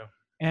it's true.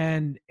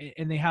 And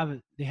they have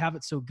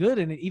it so good.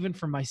 And even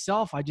for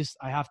myself, I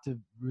have to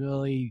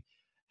really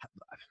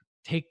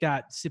take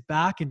that, sit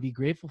back and be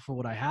grateful for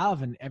what I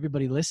have. And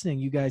everybody listening,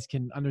 you guys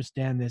can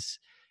understand this.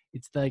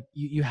 It's like,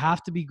 you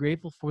have to be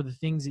grateful for the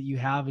things that you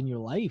have in your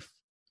life.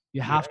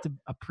 You have to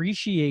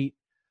appreciate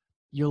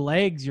your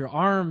legs, your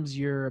arms,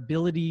 your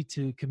ability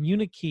to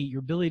communicate, your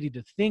ability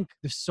to think.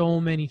 There's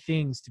so many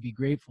things to be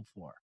grateful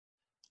for.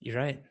 You're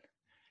right.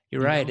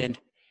 You're right. And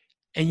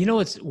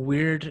it's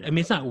weird. I mean,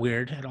 it's not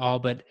weird at all,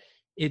 but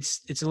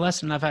it's a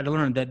lesson I've had to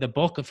learn, that the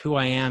bulk of who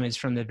I am is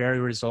from the very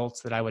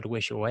results that I would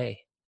wish away.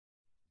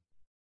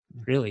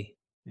 Really.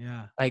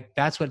 Yeah. Like,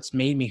 that's what's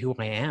made me who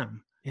I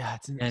am. Yeah.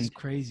 It's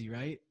crazy,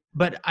 right?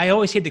 But I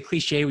always hate the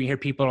cliche when you hear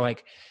people are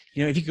like,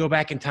 if you could go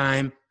back in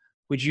time,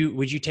 would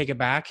you take it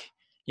back?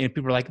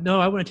 People are like,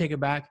 no, I wouldn't take it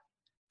back.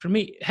 For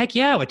me, heck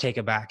yeah, I would take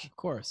it back. Of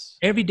course.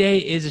 Every day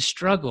is a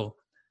struggle,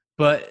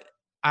 but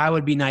I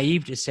would be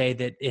naive to say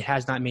that it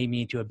has not made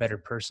me into a better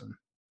person.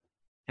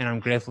 And I'm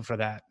grateful for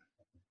that.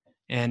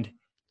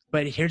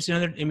 But here's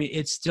another,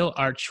 it's still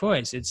our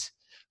choice. It's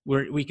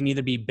we can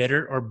either be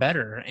bitter or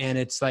better. And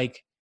it's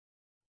like,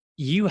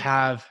 we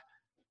have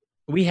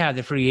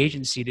the free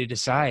agency to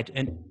decide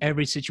in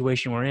every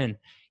situation we're in.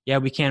 Yeah,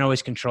 we can't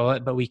always control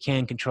it, but we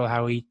can control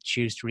how we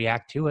choose to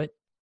react to it.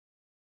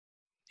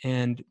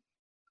 And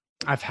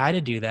I've had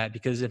to do that,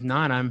 because if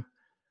not, I'm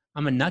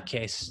a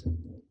nutcase.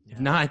 If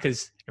not,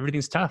 because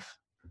everything's tough.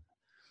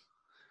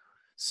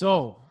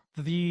 So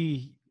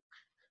you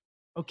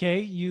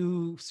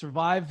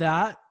survived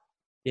that.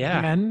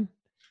 Yeah. And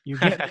you're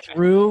getting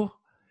through.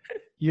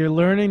 You're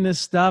learning this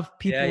stuff.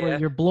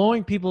 You're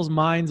blowing people's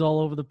minds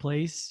all over the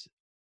place.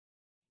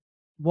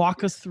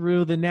 Walk us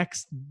through the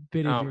next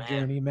bit of your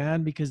journey,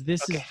 man, because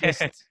this is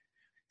just.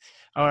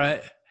 All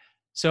right.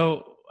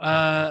 So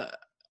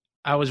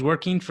I was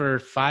working for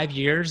 5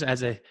 years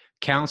as a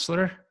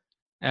counselor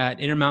at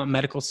Intermountain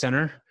Medical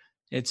Center.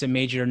 It's a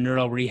major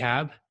neuro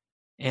rehab.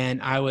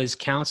 And I was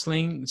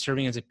counseling,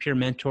 serving as a peer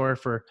mentor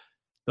for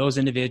those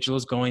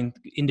individuals going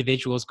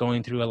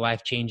through a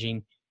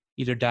life-changing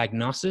either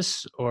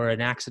diagnosis or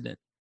an accident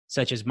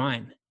such as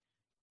mine.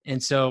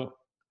 And so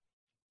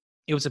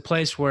it was a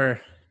place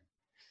where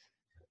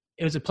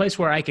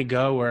I could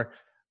go where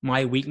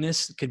my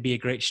weakness could be a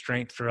great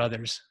strength for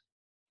others.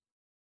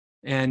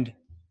 And,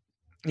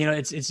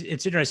 it's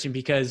interesting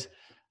because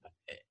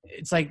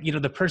it's like,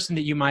 the person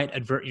that you might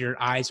avert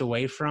your eyes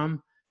away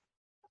from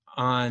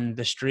on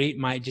the street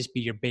might just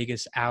be your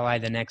biggest ally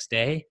the next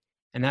day.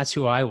 And that's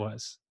who I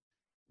was,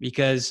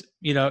 because,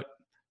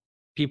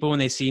 people, when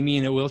they see me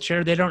in a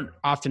wheelchair, they don't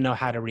often know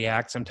how to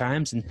react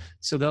sometimes. And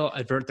so they'll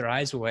avert their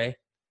eyes away.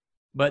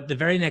 But the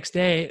very next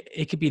day,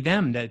 it could be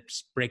them that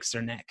breaks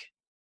their neck.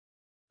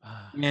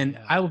 And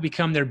I will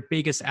become their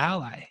biggest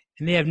ally,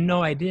 and they have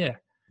no idea.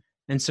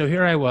 And so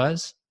here I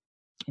was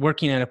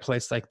working at a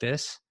place like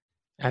this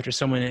after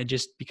someone had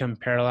just become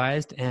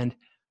paralyzed. And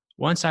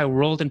once I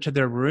rolled into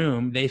their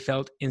room, they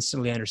felt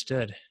instantly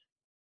understood.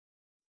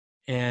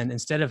 And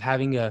instead of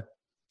having a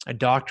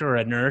doctor or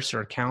a nurse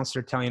or a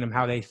counselor telling them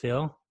how they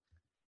feel,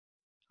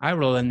 I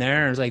roll in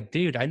there and was like,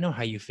 dude, I know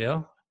how you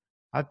feel.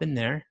 I've been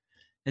there.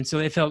 And so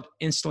they felt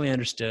instantly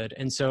understood.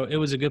 And so it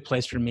was a good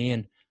place for me,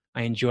 and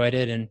I enjoyed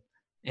it, and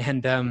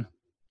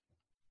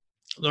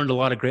learned a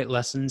lot of great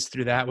lessons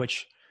through that,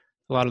 which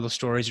a lot of those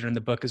stories are in the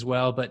book as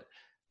well. But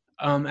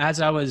as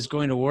I was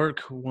going to work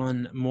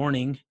one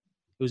morning,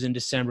 it was in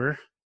December,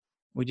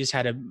 we just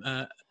had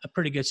a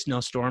pretty good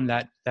snowstorm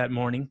that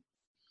morning.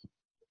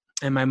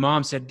 And my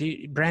mom said,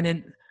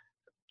 Brandon,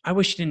 I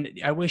wish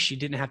you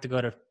didn't have to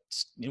go to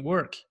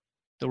work.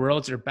 The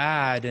roads are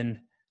bad. And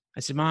I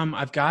said, Mom,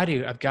 I've got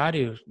to,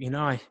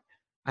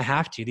 I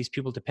have to. These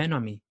people depend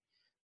on me.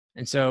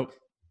 And so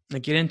I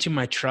get into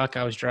my truck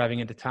I was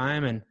driving at the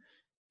time,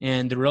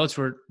 and the roads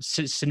were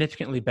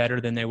significantly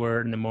better than they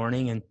were in the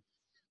morning,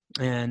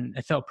 and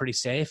I felt pretty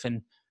safe.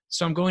 And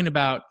so I'm going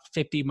about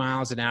 50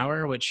 miles an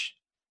hour, which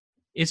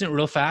isn't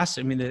real fast.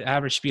 I mean, the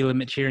average speed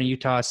limit here in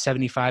Utah is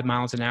 75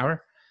 miles an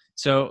hour.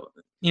 So,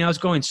 I was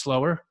going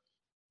slower,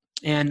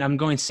 and I'm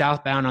going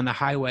southbound on the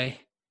highway.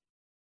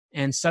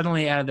 And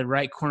suddenly out of the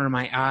right corner of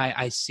my eye,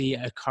 I see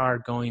a car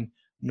going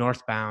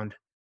northbound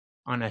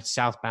on a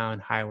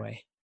southbound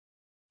highway,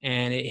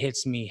 and it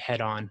hits me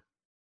head on.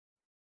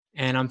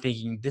 And I'm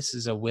thinking, this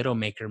is a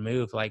widowmaker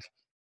move. Like,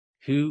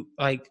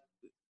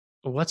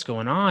 what's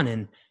going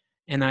on?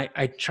 And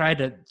I tried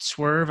to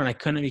swerve, and I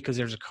couldn't because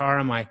there's a car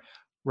on my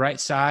right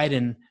side,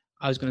 and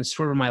I was going to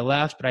swerve on my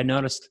left, but I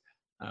noticed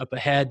up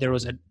ahead there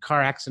was a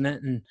car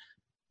accident, and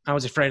I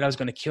was afraid I was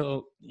going to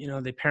kill,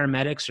 the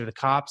paramedics or the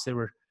cops that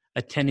were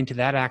attending to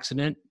that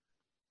accident.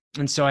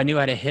 And so I knew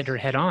I had to hit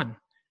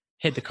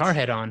the car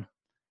head on.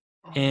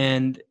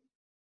 And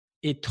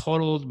it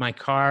totaled my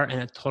car,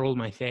 and it totaled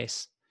my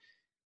face.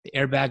 The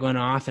airbag went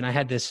off, and I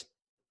had this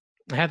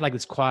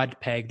quad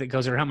peg that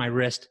goes around my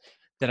wrist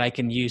that I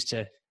can use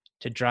to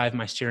drive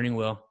my steering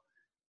wheel.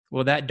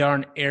 Well, that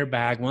darn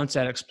airbag, once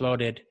that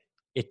exploded,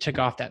 it took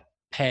off that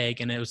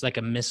peg, and it was like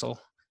a missile,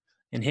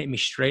 and hit me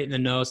straight in the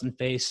nose and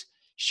face,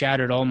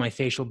 shattered all my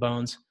facial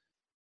bones.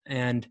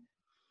 And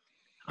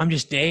I'm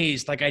just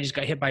dazed. Like I just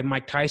got hit by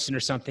Mike Tyson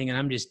or something, and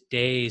I'm just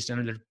dazed,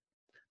 and they're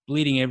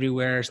bleeding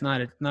everywhere. It's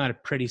not a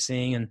pretty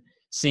scene.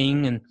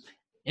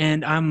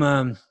 And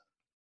I'm,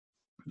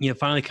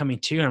 finally coming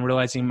to, I'm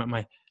realizing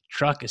my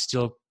truck is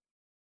still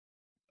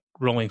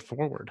rolling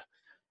forward,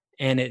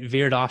 and it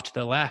veered off to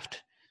the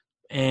left,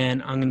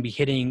 and I'm going to be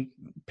hitting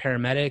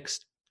paramedics,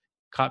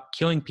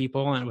 killing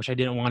people, which I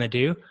didn't want to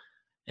do.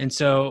 And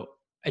so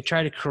I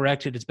tried to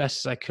correct it as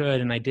best as I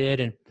could, and I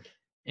did.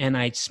 And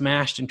I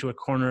smashed into a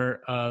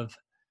corner of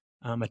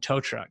a tow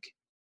truck.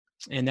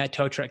 And that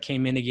tow truck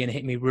came in again,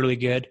 hit me really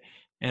good.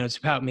 And it was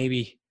about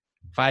maybe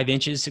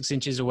 6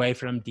 inches away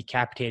from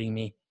decapitating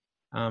me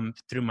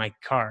through my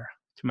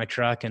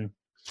truck. And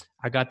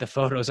I got the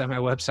photos on my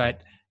website.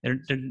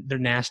 They're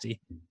nasty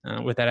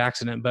with that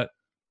accident. But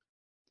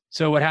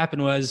so what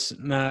happened was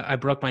I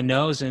broke my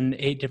nose in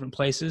 8 different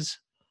places,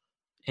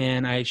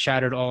 and I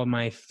shattered all of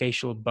my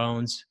facial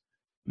bones,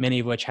 many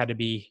of which had to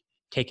be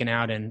taken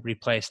out and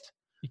replaced.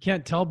 You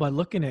can't tell by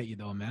looking at you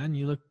though, man.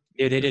 You look.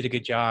 Yeah, they did a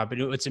good job.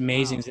 And what's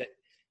amazing is that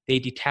they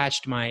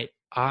detached my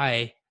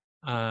eye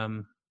tendon.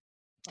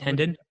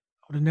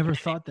 I would have never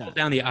thought that.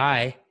 Down the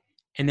eye,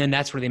 and then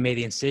that's where they made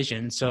the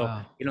incision.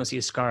 So you don't see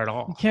a scar at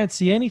all. You can't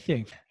see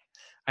anything.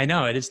 I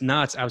know, it is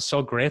nuts. I was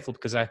so grateful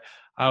because I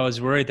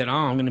was worried that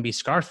I'm going to be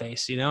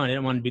Scarface, and I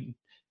didn't want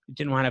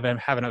to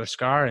have another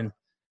scar.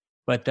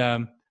 But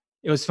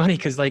it was funny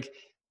because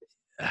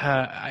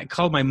I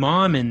called my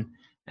mom, and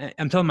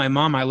I'm telling my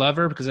mom I love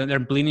her because they're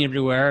bleeding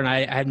everywhere, and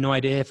I had no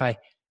idea if I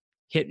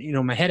hit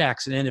my head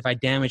accident, if I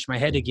damaged my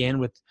head again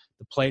with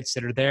the plates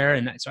that are there,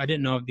 and so I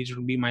didn't know if these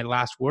would be my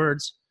last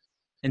words.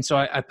 And so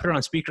I put her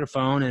on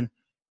speakerphone,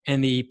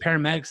 and the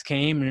paramedics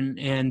came,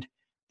 and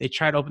they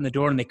tried to open the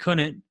door, and they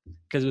couldn't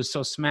because it was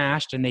so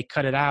smashed, and they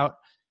cut it out.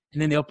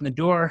 And then they opened the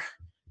door,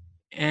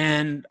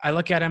 and I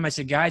look at them. I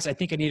said, guys, I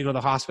think I need to go to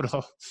the hospital.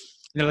 And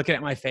they're looking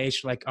at my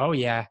face like, oh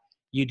yeah,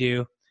 you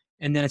do.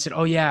 And then I said,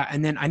 oh yeah.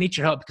 And then I need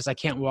your help because I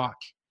can't walk.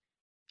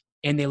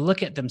 and they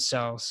look at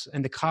themselves,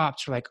 and the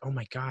cops are like, oh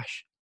my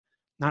gosh,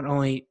 not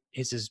only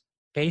is his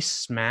face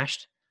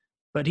smashed,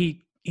 but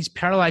he's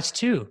paralyzed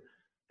too.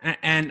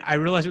 And I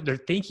realize what they're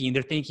thinking.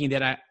 They're thinking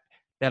that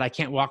I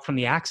can't walk from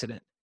the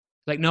accident.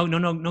 Like, no,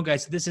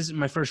 guys, this isn't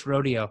my first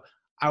rodeo.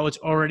 I was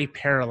already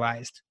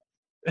paralyzed.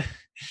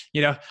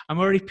 I'm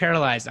already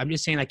paralyzed. I'm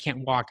just saying I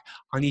can't walk.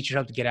 I'll need your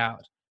help to get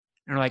out.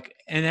 And like,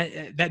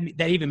 and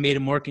that even made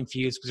them more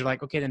confused, because they're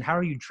like, okay, then how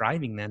are you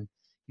driving then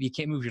if you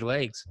can't move your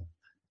legs?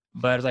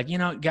 But it's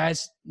like,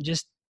 guys,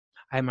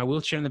 I had my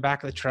wheelchair in the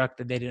back of the truck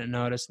that they didn't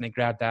notice, and they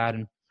grabbed that.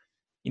 And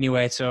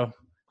anyway, so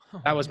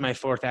that was my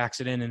fourth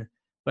accident.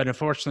 But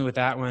unfortunately with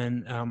that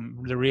one,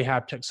 the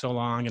rehab took so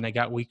long, and I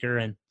got weaker,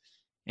 and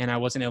I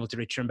wasn't able to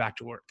return back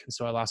to work. And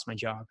so I lost my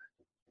job,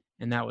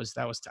 and that was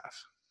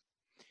tough.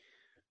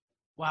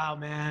 Wow,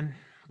 man.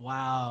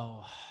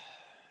 Wow.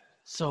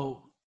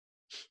 So,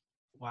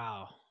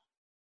 wow.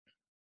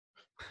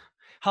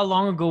 How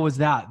long ago was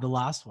that, the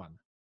last one?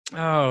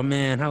 Oh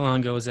man, how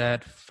long ago was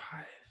that?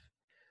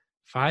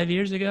 5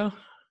 years ago?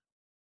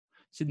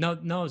 So no,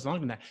 it was longer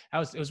than that.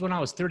 It was when I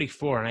was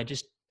 34, and I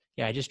just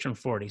turned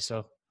 40.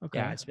 So okay.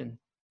 Yeah, it's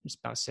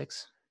about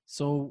 6.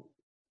 So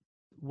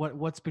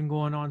what's been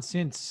going on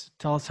since?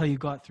 Tell us how you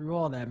got through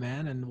all that,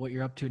 man, and what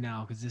you're up to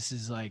now. Cause this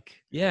is like,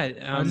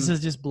 this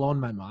has just blown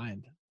my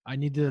mind. I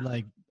need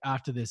to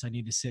after this, I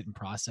need to sit and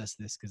process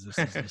this, cause this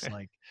is just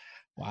like,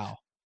 wow.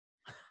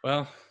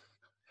 Well,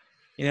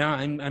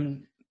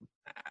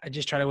 I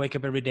just try to wake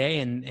up every day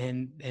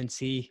and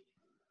see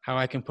how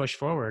I can push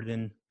forward.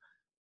 And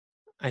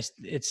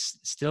it's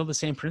still the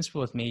same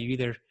principle with me. You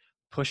either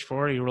push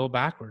forward or you roll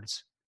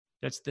backwards.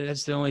 That's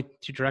the only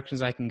two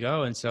directions I can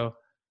go. And so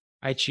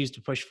I choose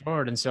to push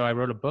forward. And so I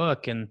wrote a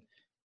book, and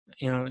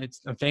I'm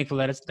thankful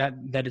that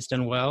it's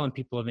done well and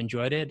people have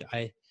enjoyed it.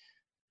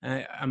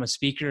 I'm a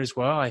speaker as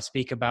well. I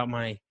speak about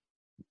my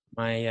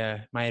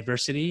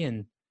adversity,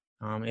 and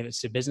if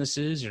it's to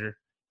businesses or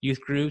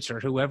youth groups or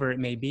whoever it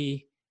may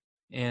be.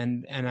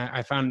 And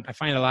I find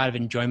a lot of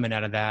enjoyment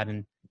out of that,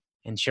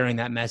 and sharing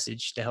that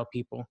message to help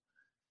people.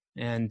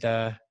 And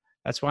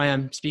that's why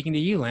I'm speaking to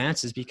you,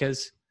 Lance, is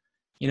because,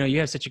 you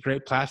have such a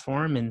great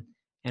platform,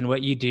 and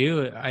what you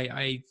do,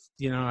 I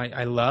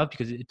love,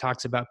 because it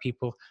talks about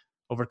people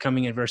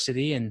overcoming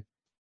adversity,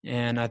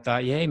 and I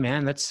thought, yay,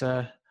 man, let's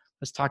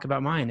talk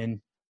about mine. And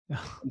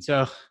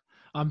so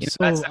that's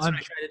what I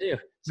try to do.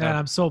 So. Man,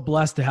 I'm so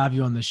blessed to have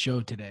you on the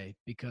show today,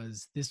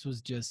 because this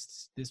was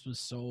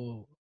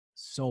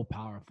so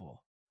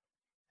powerful,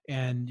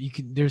 and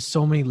there's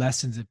so many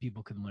lessons that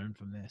people can learn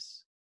from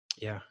this.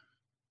 Yeah.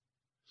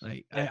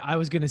 I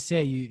was going to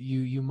say,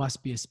 you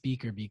must be a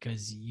speaker,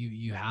 because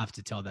you have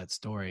to tell that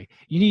story.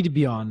 You need to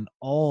be on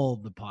all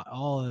the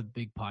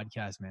big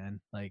podcasts,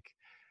 man.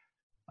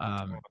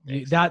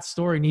 That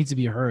story needs to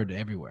be heard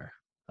everywhere.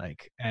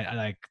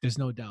 There's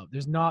no doubt.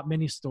 There's not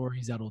many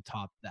stories that'll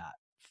top that,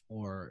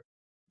 for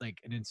an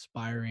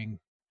inspiring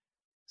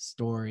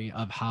story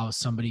of how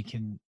somebody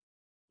can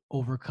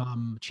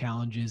overcome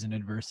challenges and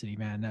adversity,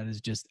 man. That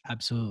is just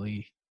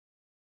absolutely,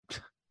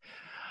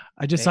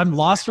 I'm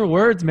lost for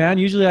words, man.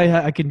 Usually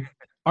I can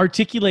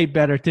articulate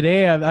better.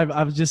 Today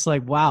I was just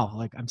like,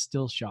 wow, I'm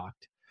still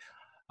shocked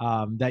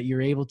that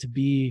you're able to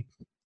be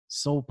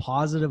so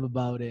positive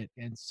about it,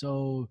 and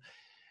so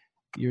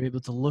you're able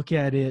to look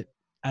at it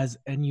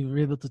and you're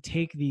able to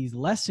take these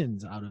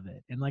lessons out of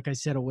it. And like I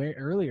said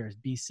earlier,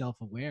 be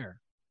self-aware.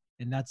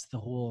 And that's the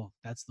whole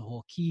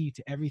key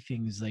to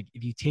everything, is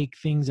if you take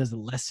things as a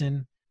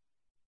lesson,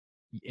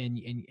 and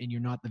you're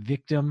not the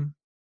victim.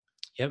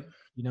 Yep.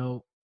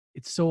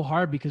 It's so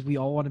hard, because we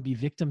all want to be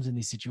victims in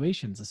these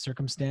situations, the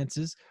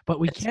circumstances, but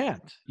we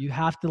can't. You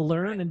have to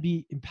learn and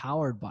be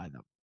empowered by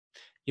them.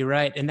 You're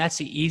right. And that's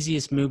the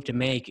easiest move to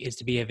make, is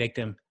to be a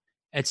victim.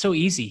 It's so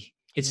easy.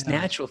 It's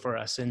natural for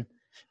us.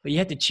 But you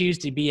have to choose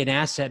to be an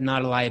asset,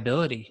 not a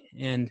liability.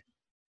 And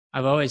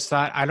I've always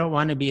thought, I don't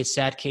want to be a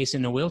sad case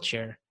in a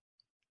wheelchair.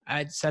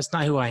 That's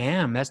not who I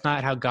am. That's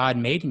not how God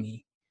made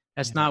me.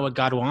 That's not what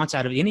God wants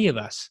out of any of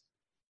us.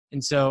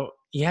 And so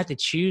you have to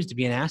choose to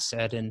be an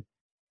asset.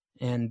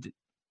 And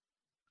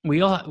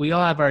we all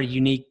have our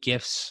unique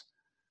gifts,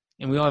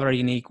 and we all have our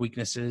unique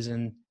weaknesses,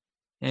 and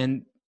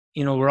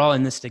we're all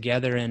in this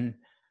together, and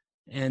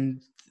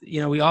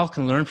we all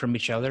can learn from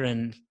each other,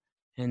 and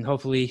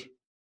hopefully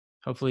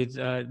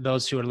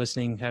those who are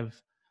listening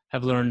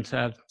have learned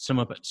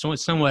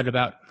somewhat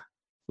about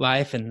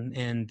life,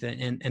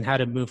 and how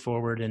to move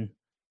forward,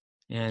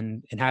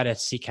 and how to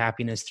seek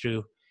happiness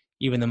through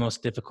even the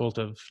most difficult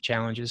of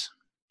challenges.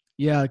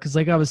 Yeah, because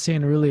like I was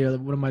saying earlier,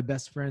 one of my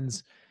best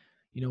friends,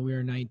 we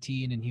were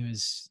 19, and he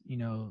was,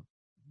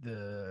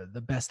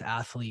 the best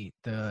athlete.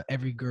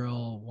 Every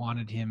girl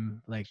wanted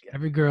him.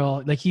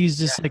 He's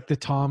just like the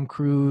Tom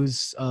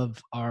Cruise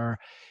of our.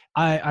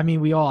 I mean,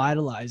 we all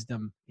idolized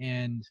him,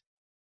 and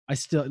I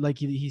still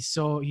he's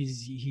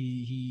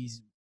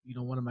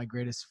one of my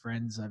greatest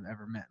friends I've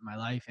ever met in my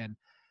life. And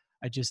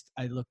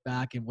I look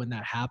back, and when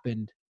that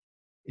happened,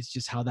 it's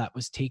just how that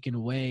was taken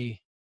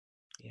away.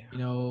 Yeah.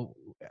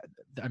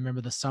 I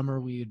remember the summer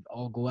we'd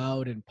all go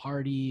out and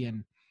party,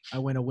 and I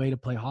went away to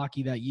play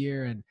hockey that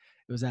year, and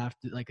it was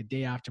after, like, a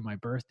day after my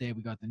birthday,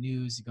 we got the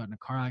news, he got in a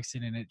car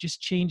accident, and it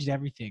just changed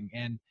everything.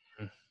 And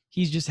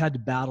he's just had to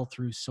battle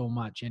through so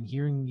much. And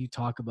hearing you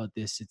talk about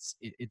this,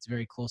 it's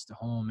very close to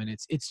home. And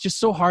it's just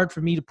so hard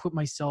for me to put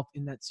myself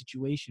in that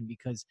situation,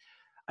 because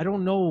I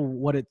don't know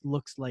what it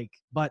looks like,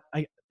 but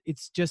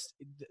it's just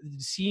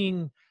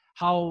seeing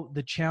how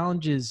the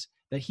challenges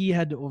that he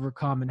had to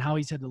overcome and how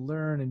he's had to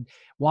learn, and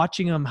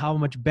watching him, how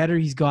much better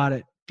he's got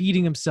at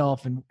feeding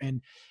himself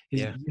and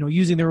his,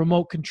 using the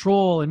remote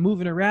control and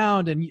moving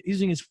around and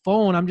using his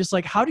phone. I'm just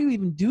like, how do you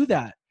even do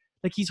that?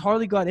 Like, he's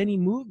hardly got any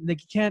move.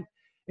 Like, he can't,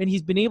 and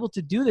he's been able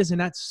to do this.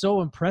 And that's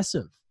so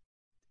impressive.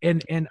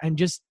 And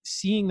just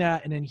seeing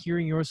that, and then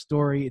hearing your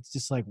story, it's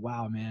just like,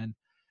 wow, man,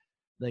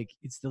 like,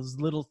 it's those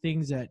little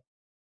things that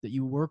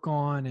you work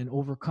on and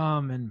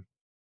overcome. And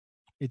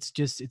it's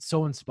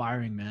so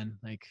inspiring, man.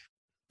 Like,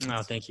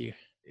 oh, thank you.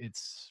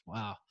 It's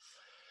wow.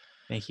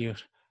 Thank you.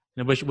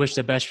 And I wish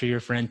the best for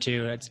your friend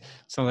too. It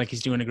sounds like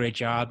he's doing a great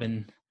job.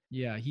 And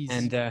yeah,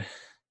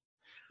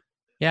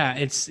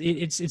 it's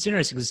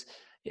interesting because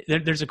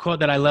there's a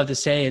quote that I love to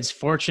say. It's,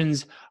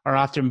 fortunes are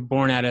often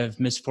born out of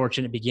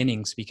misfortunate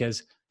beginnings,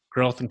 because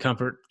growth and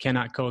comfort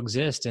cannot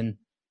coexist. And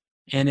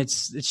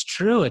it's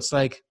true. It's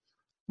like,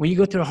 when you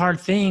go through hard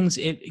things,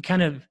 it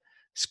kind of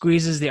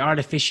squeezes the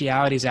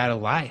artificialities out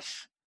of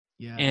life.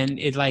 Yeah. And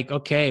it's like,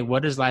 okay,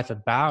 what is life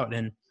about?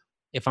 And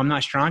if I'm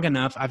not strong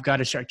enough, I've got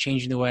to start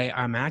changing the way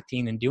I'm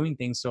acting and doing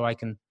things, so I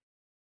can,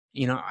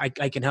 I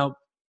can help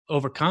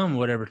overcome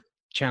whatever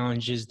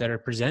challenges that are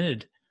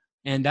presented.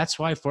 And that's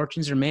why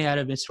fortunes are made out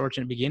of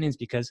misfortunate beginnings,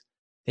 because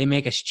they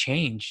make us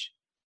change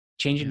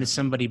into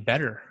somebody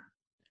better.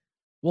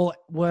 Well,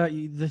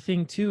 the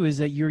thing too is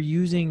that you're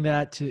using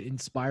that to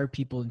inspire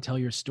people and tell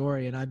your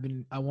story.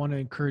 And I want to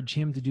encourage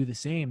him to do the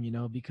same,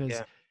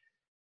 because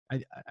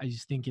I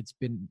just think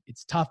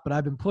it's tough, but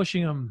I've been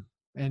pushing him.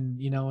 And,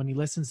 when he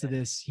listens to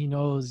this, he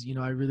knows,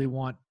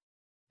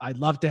 I'd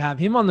love to have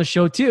him on the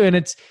show too. And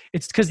it's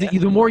because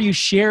the more you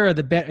share,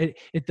 the better.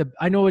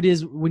 I know it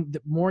is, when the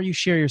more you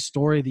share your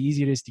story, the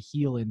easier it is to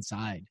heal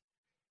inside,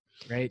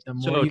 right? The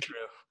more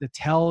to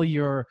tell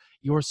your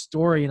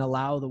story and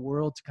allow the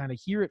world to kind of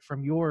hear it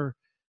from your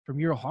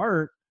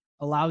heart,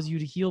 allows you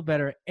to heal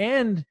better,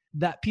 and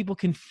that people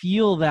can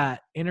feel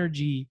that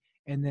energy.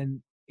 And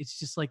then it's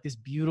just like this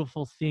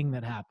beautiful thing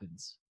that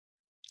happens.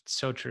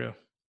 So true.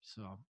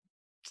 So,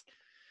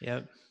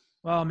 yep.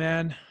 Well,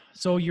 man.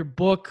 So your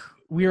book,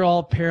 We're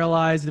All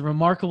Paralyzed, the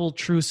remarkable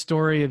true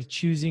story of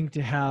choosing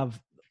to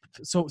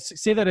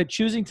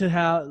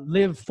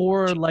live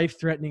 4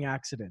 life-threatening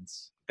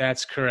accidents.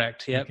 That's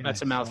correct. Yep. Okay,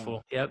 that's a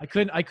mouthful. Yep.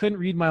 I couldn't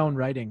read my own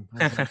writing.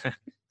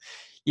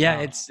 Yeah.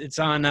 Wow. It's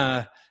on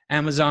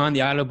Amazon.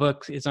 The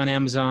audiobook is on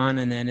Amazon,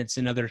 and then it's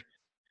in other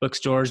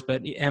bookstores,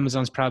 but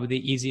Amazon's probably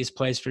the easiest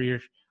place for your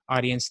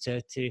audience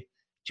to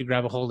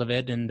grab a hold of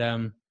it.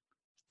 And,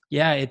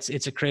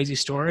 it's a crazy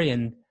story,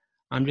 and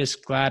I'm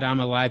just glad I'm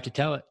alive to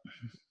tell it.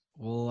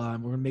 Well, we're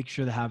going to make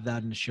sure to have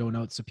that in the show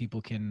notes so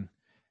people can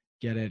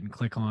get it and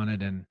click on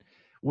it. And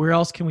where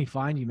else can we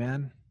find you,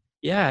 man?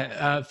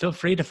 Yeah. Feel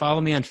free to follow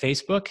me on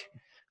Facebook,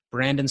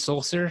 Brandon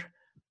Sulzer.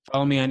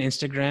 Follow me on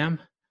Instagram,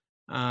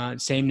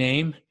 same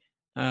name.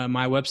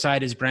 My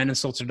website is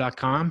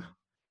brandonsulzer.com.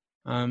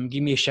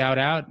 Give me a shout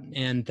out,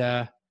 and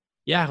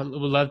would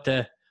love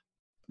to.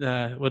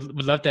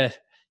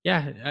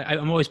 Yeah,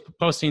 I'm always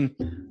posting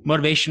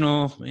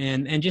motivational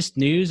and just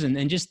news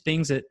and just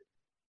things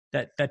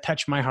that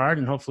touch my heart,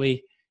 and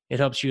hopefully it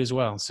helps you as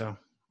well. So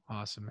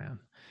awesome, man.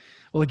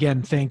 Well,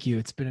 again, thank you.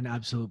 It's been an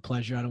absolute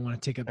pleasure. I don't want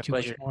to take up too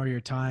much more of your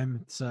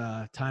time. It's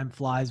time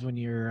flies when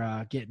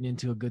you're getting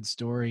into a good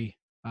story,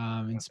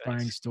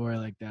 inspiring story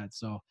like that.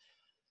 So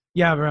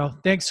yeah, bro,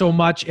 thanks so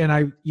much. And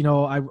I'm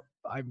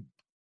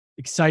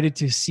excited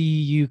to see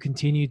you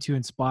continue to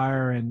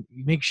inspire, and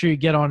make sure you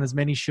get on as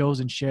many shows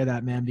and share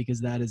that, man, because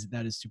that is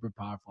super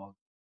powerful.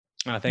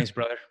 Thanks,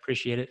 brother.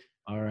 Appreciate it.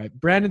 All right.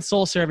 Brandon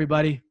Sulzer,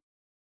 everybody.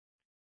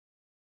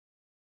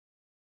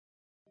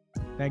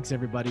 Thanks,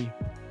 everybody.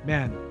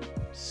 Man,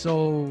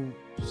 so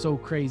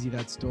crazy,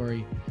 that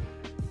story.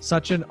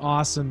 Such an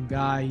awesome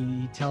guy.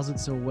 He tells it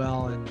so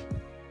well. And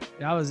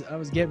I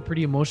was getting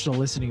pretty emotional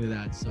listening to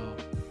that. So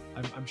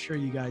I'm sure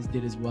you guys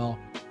did as well.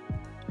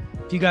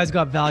 If you guys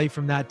got value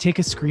from that, take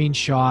a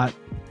screenshot,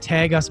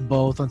 tag us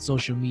both on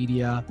social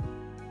media,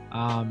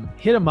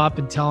 hit him up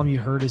and tell him you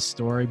heard his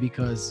story,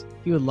 because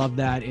he would love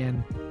that.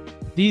 And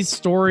these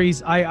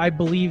stories, I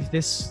believe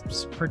this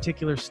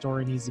particular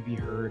story needs to be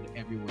heard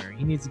everywhere.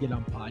 He needs to get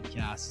on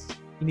podcasts.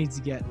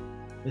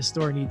 This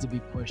story needs to be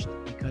pushed,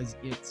 because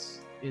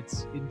it's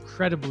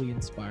incredibly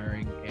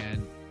inspiring,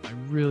 and I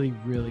really,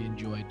 really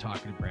enjoyed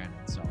talking to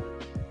Brandon. So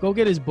go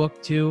get his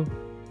book too.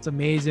 It's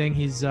amazing.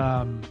 He's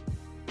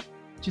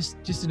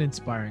just an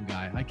inspiring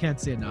guy. I can't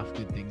say enough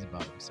good things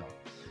about him. So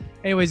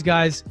anyways,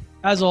 guys,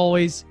 as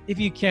always, if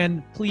you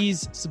can,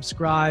 please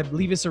subscribe,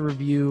 leave us a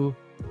review.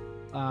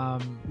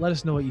 Let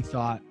us know what you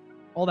thought,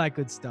 all that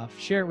good stuff.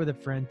 Share it with a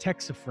friend,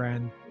 text a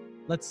friend.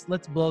 Let's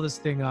blow this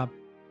thing up.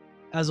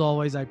 As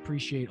always, I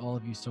appreciate all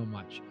of you so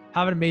much.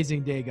 Have an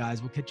amazing day,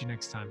 guys. We'll catch you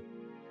next time.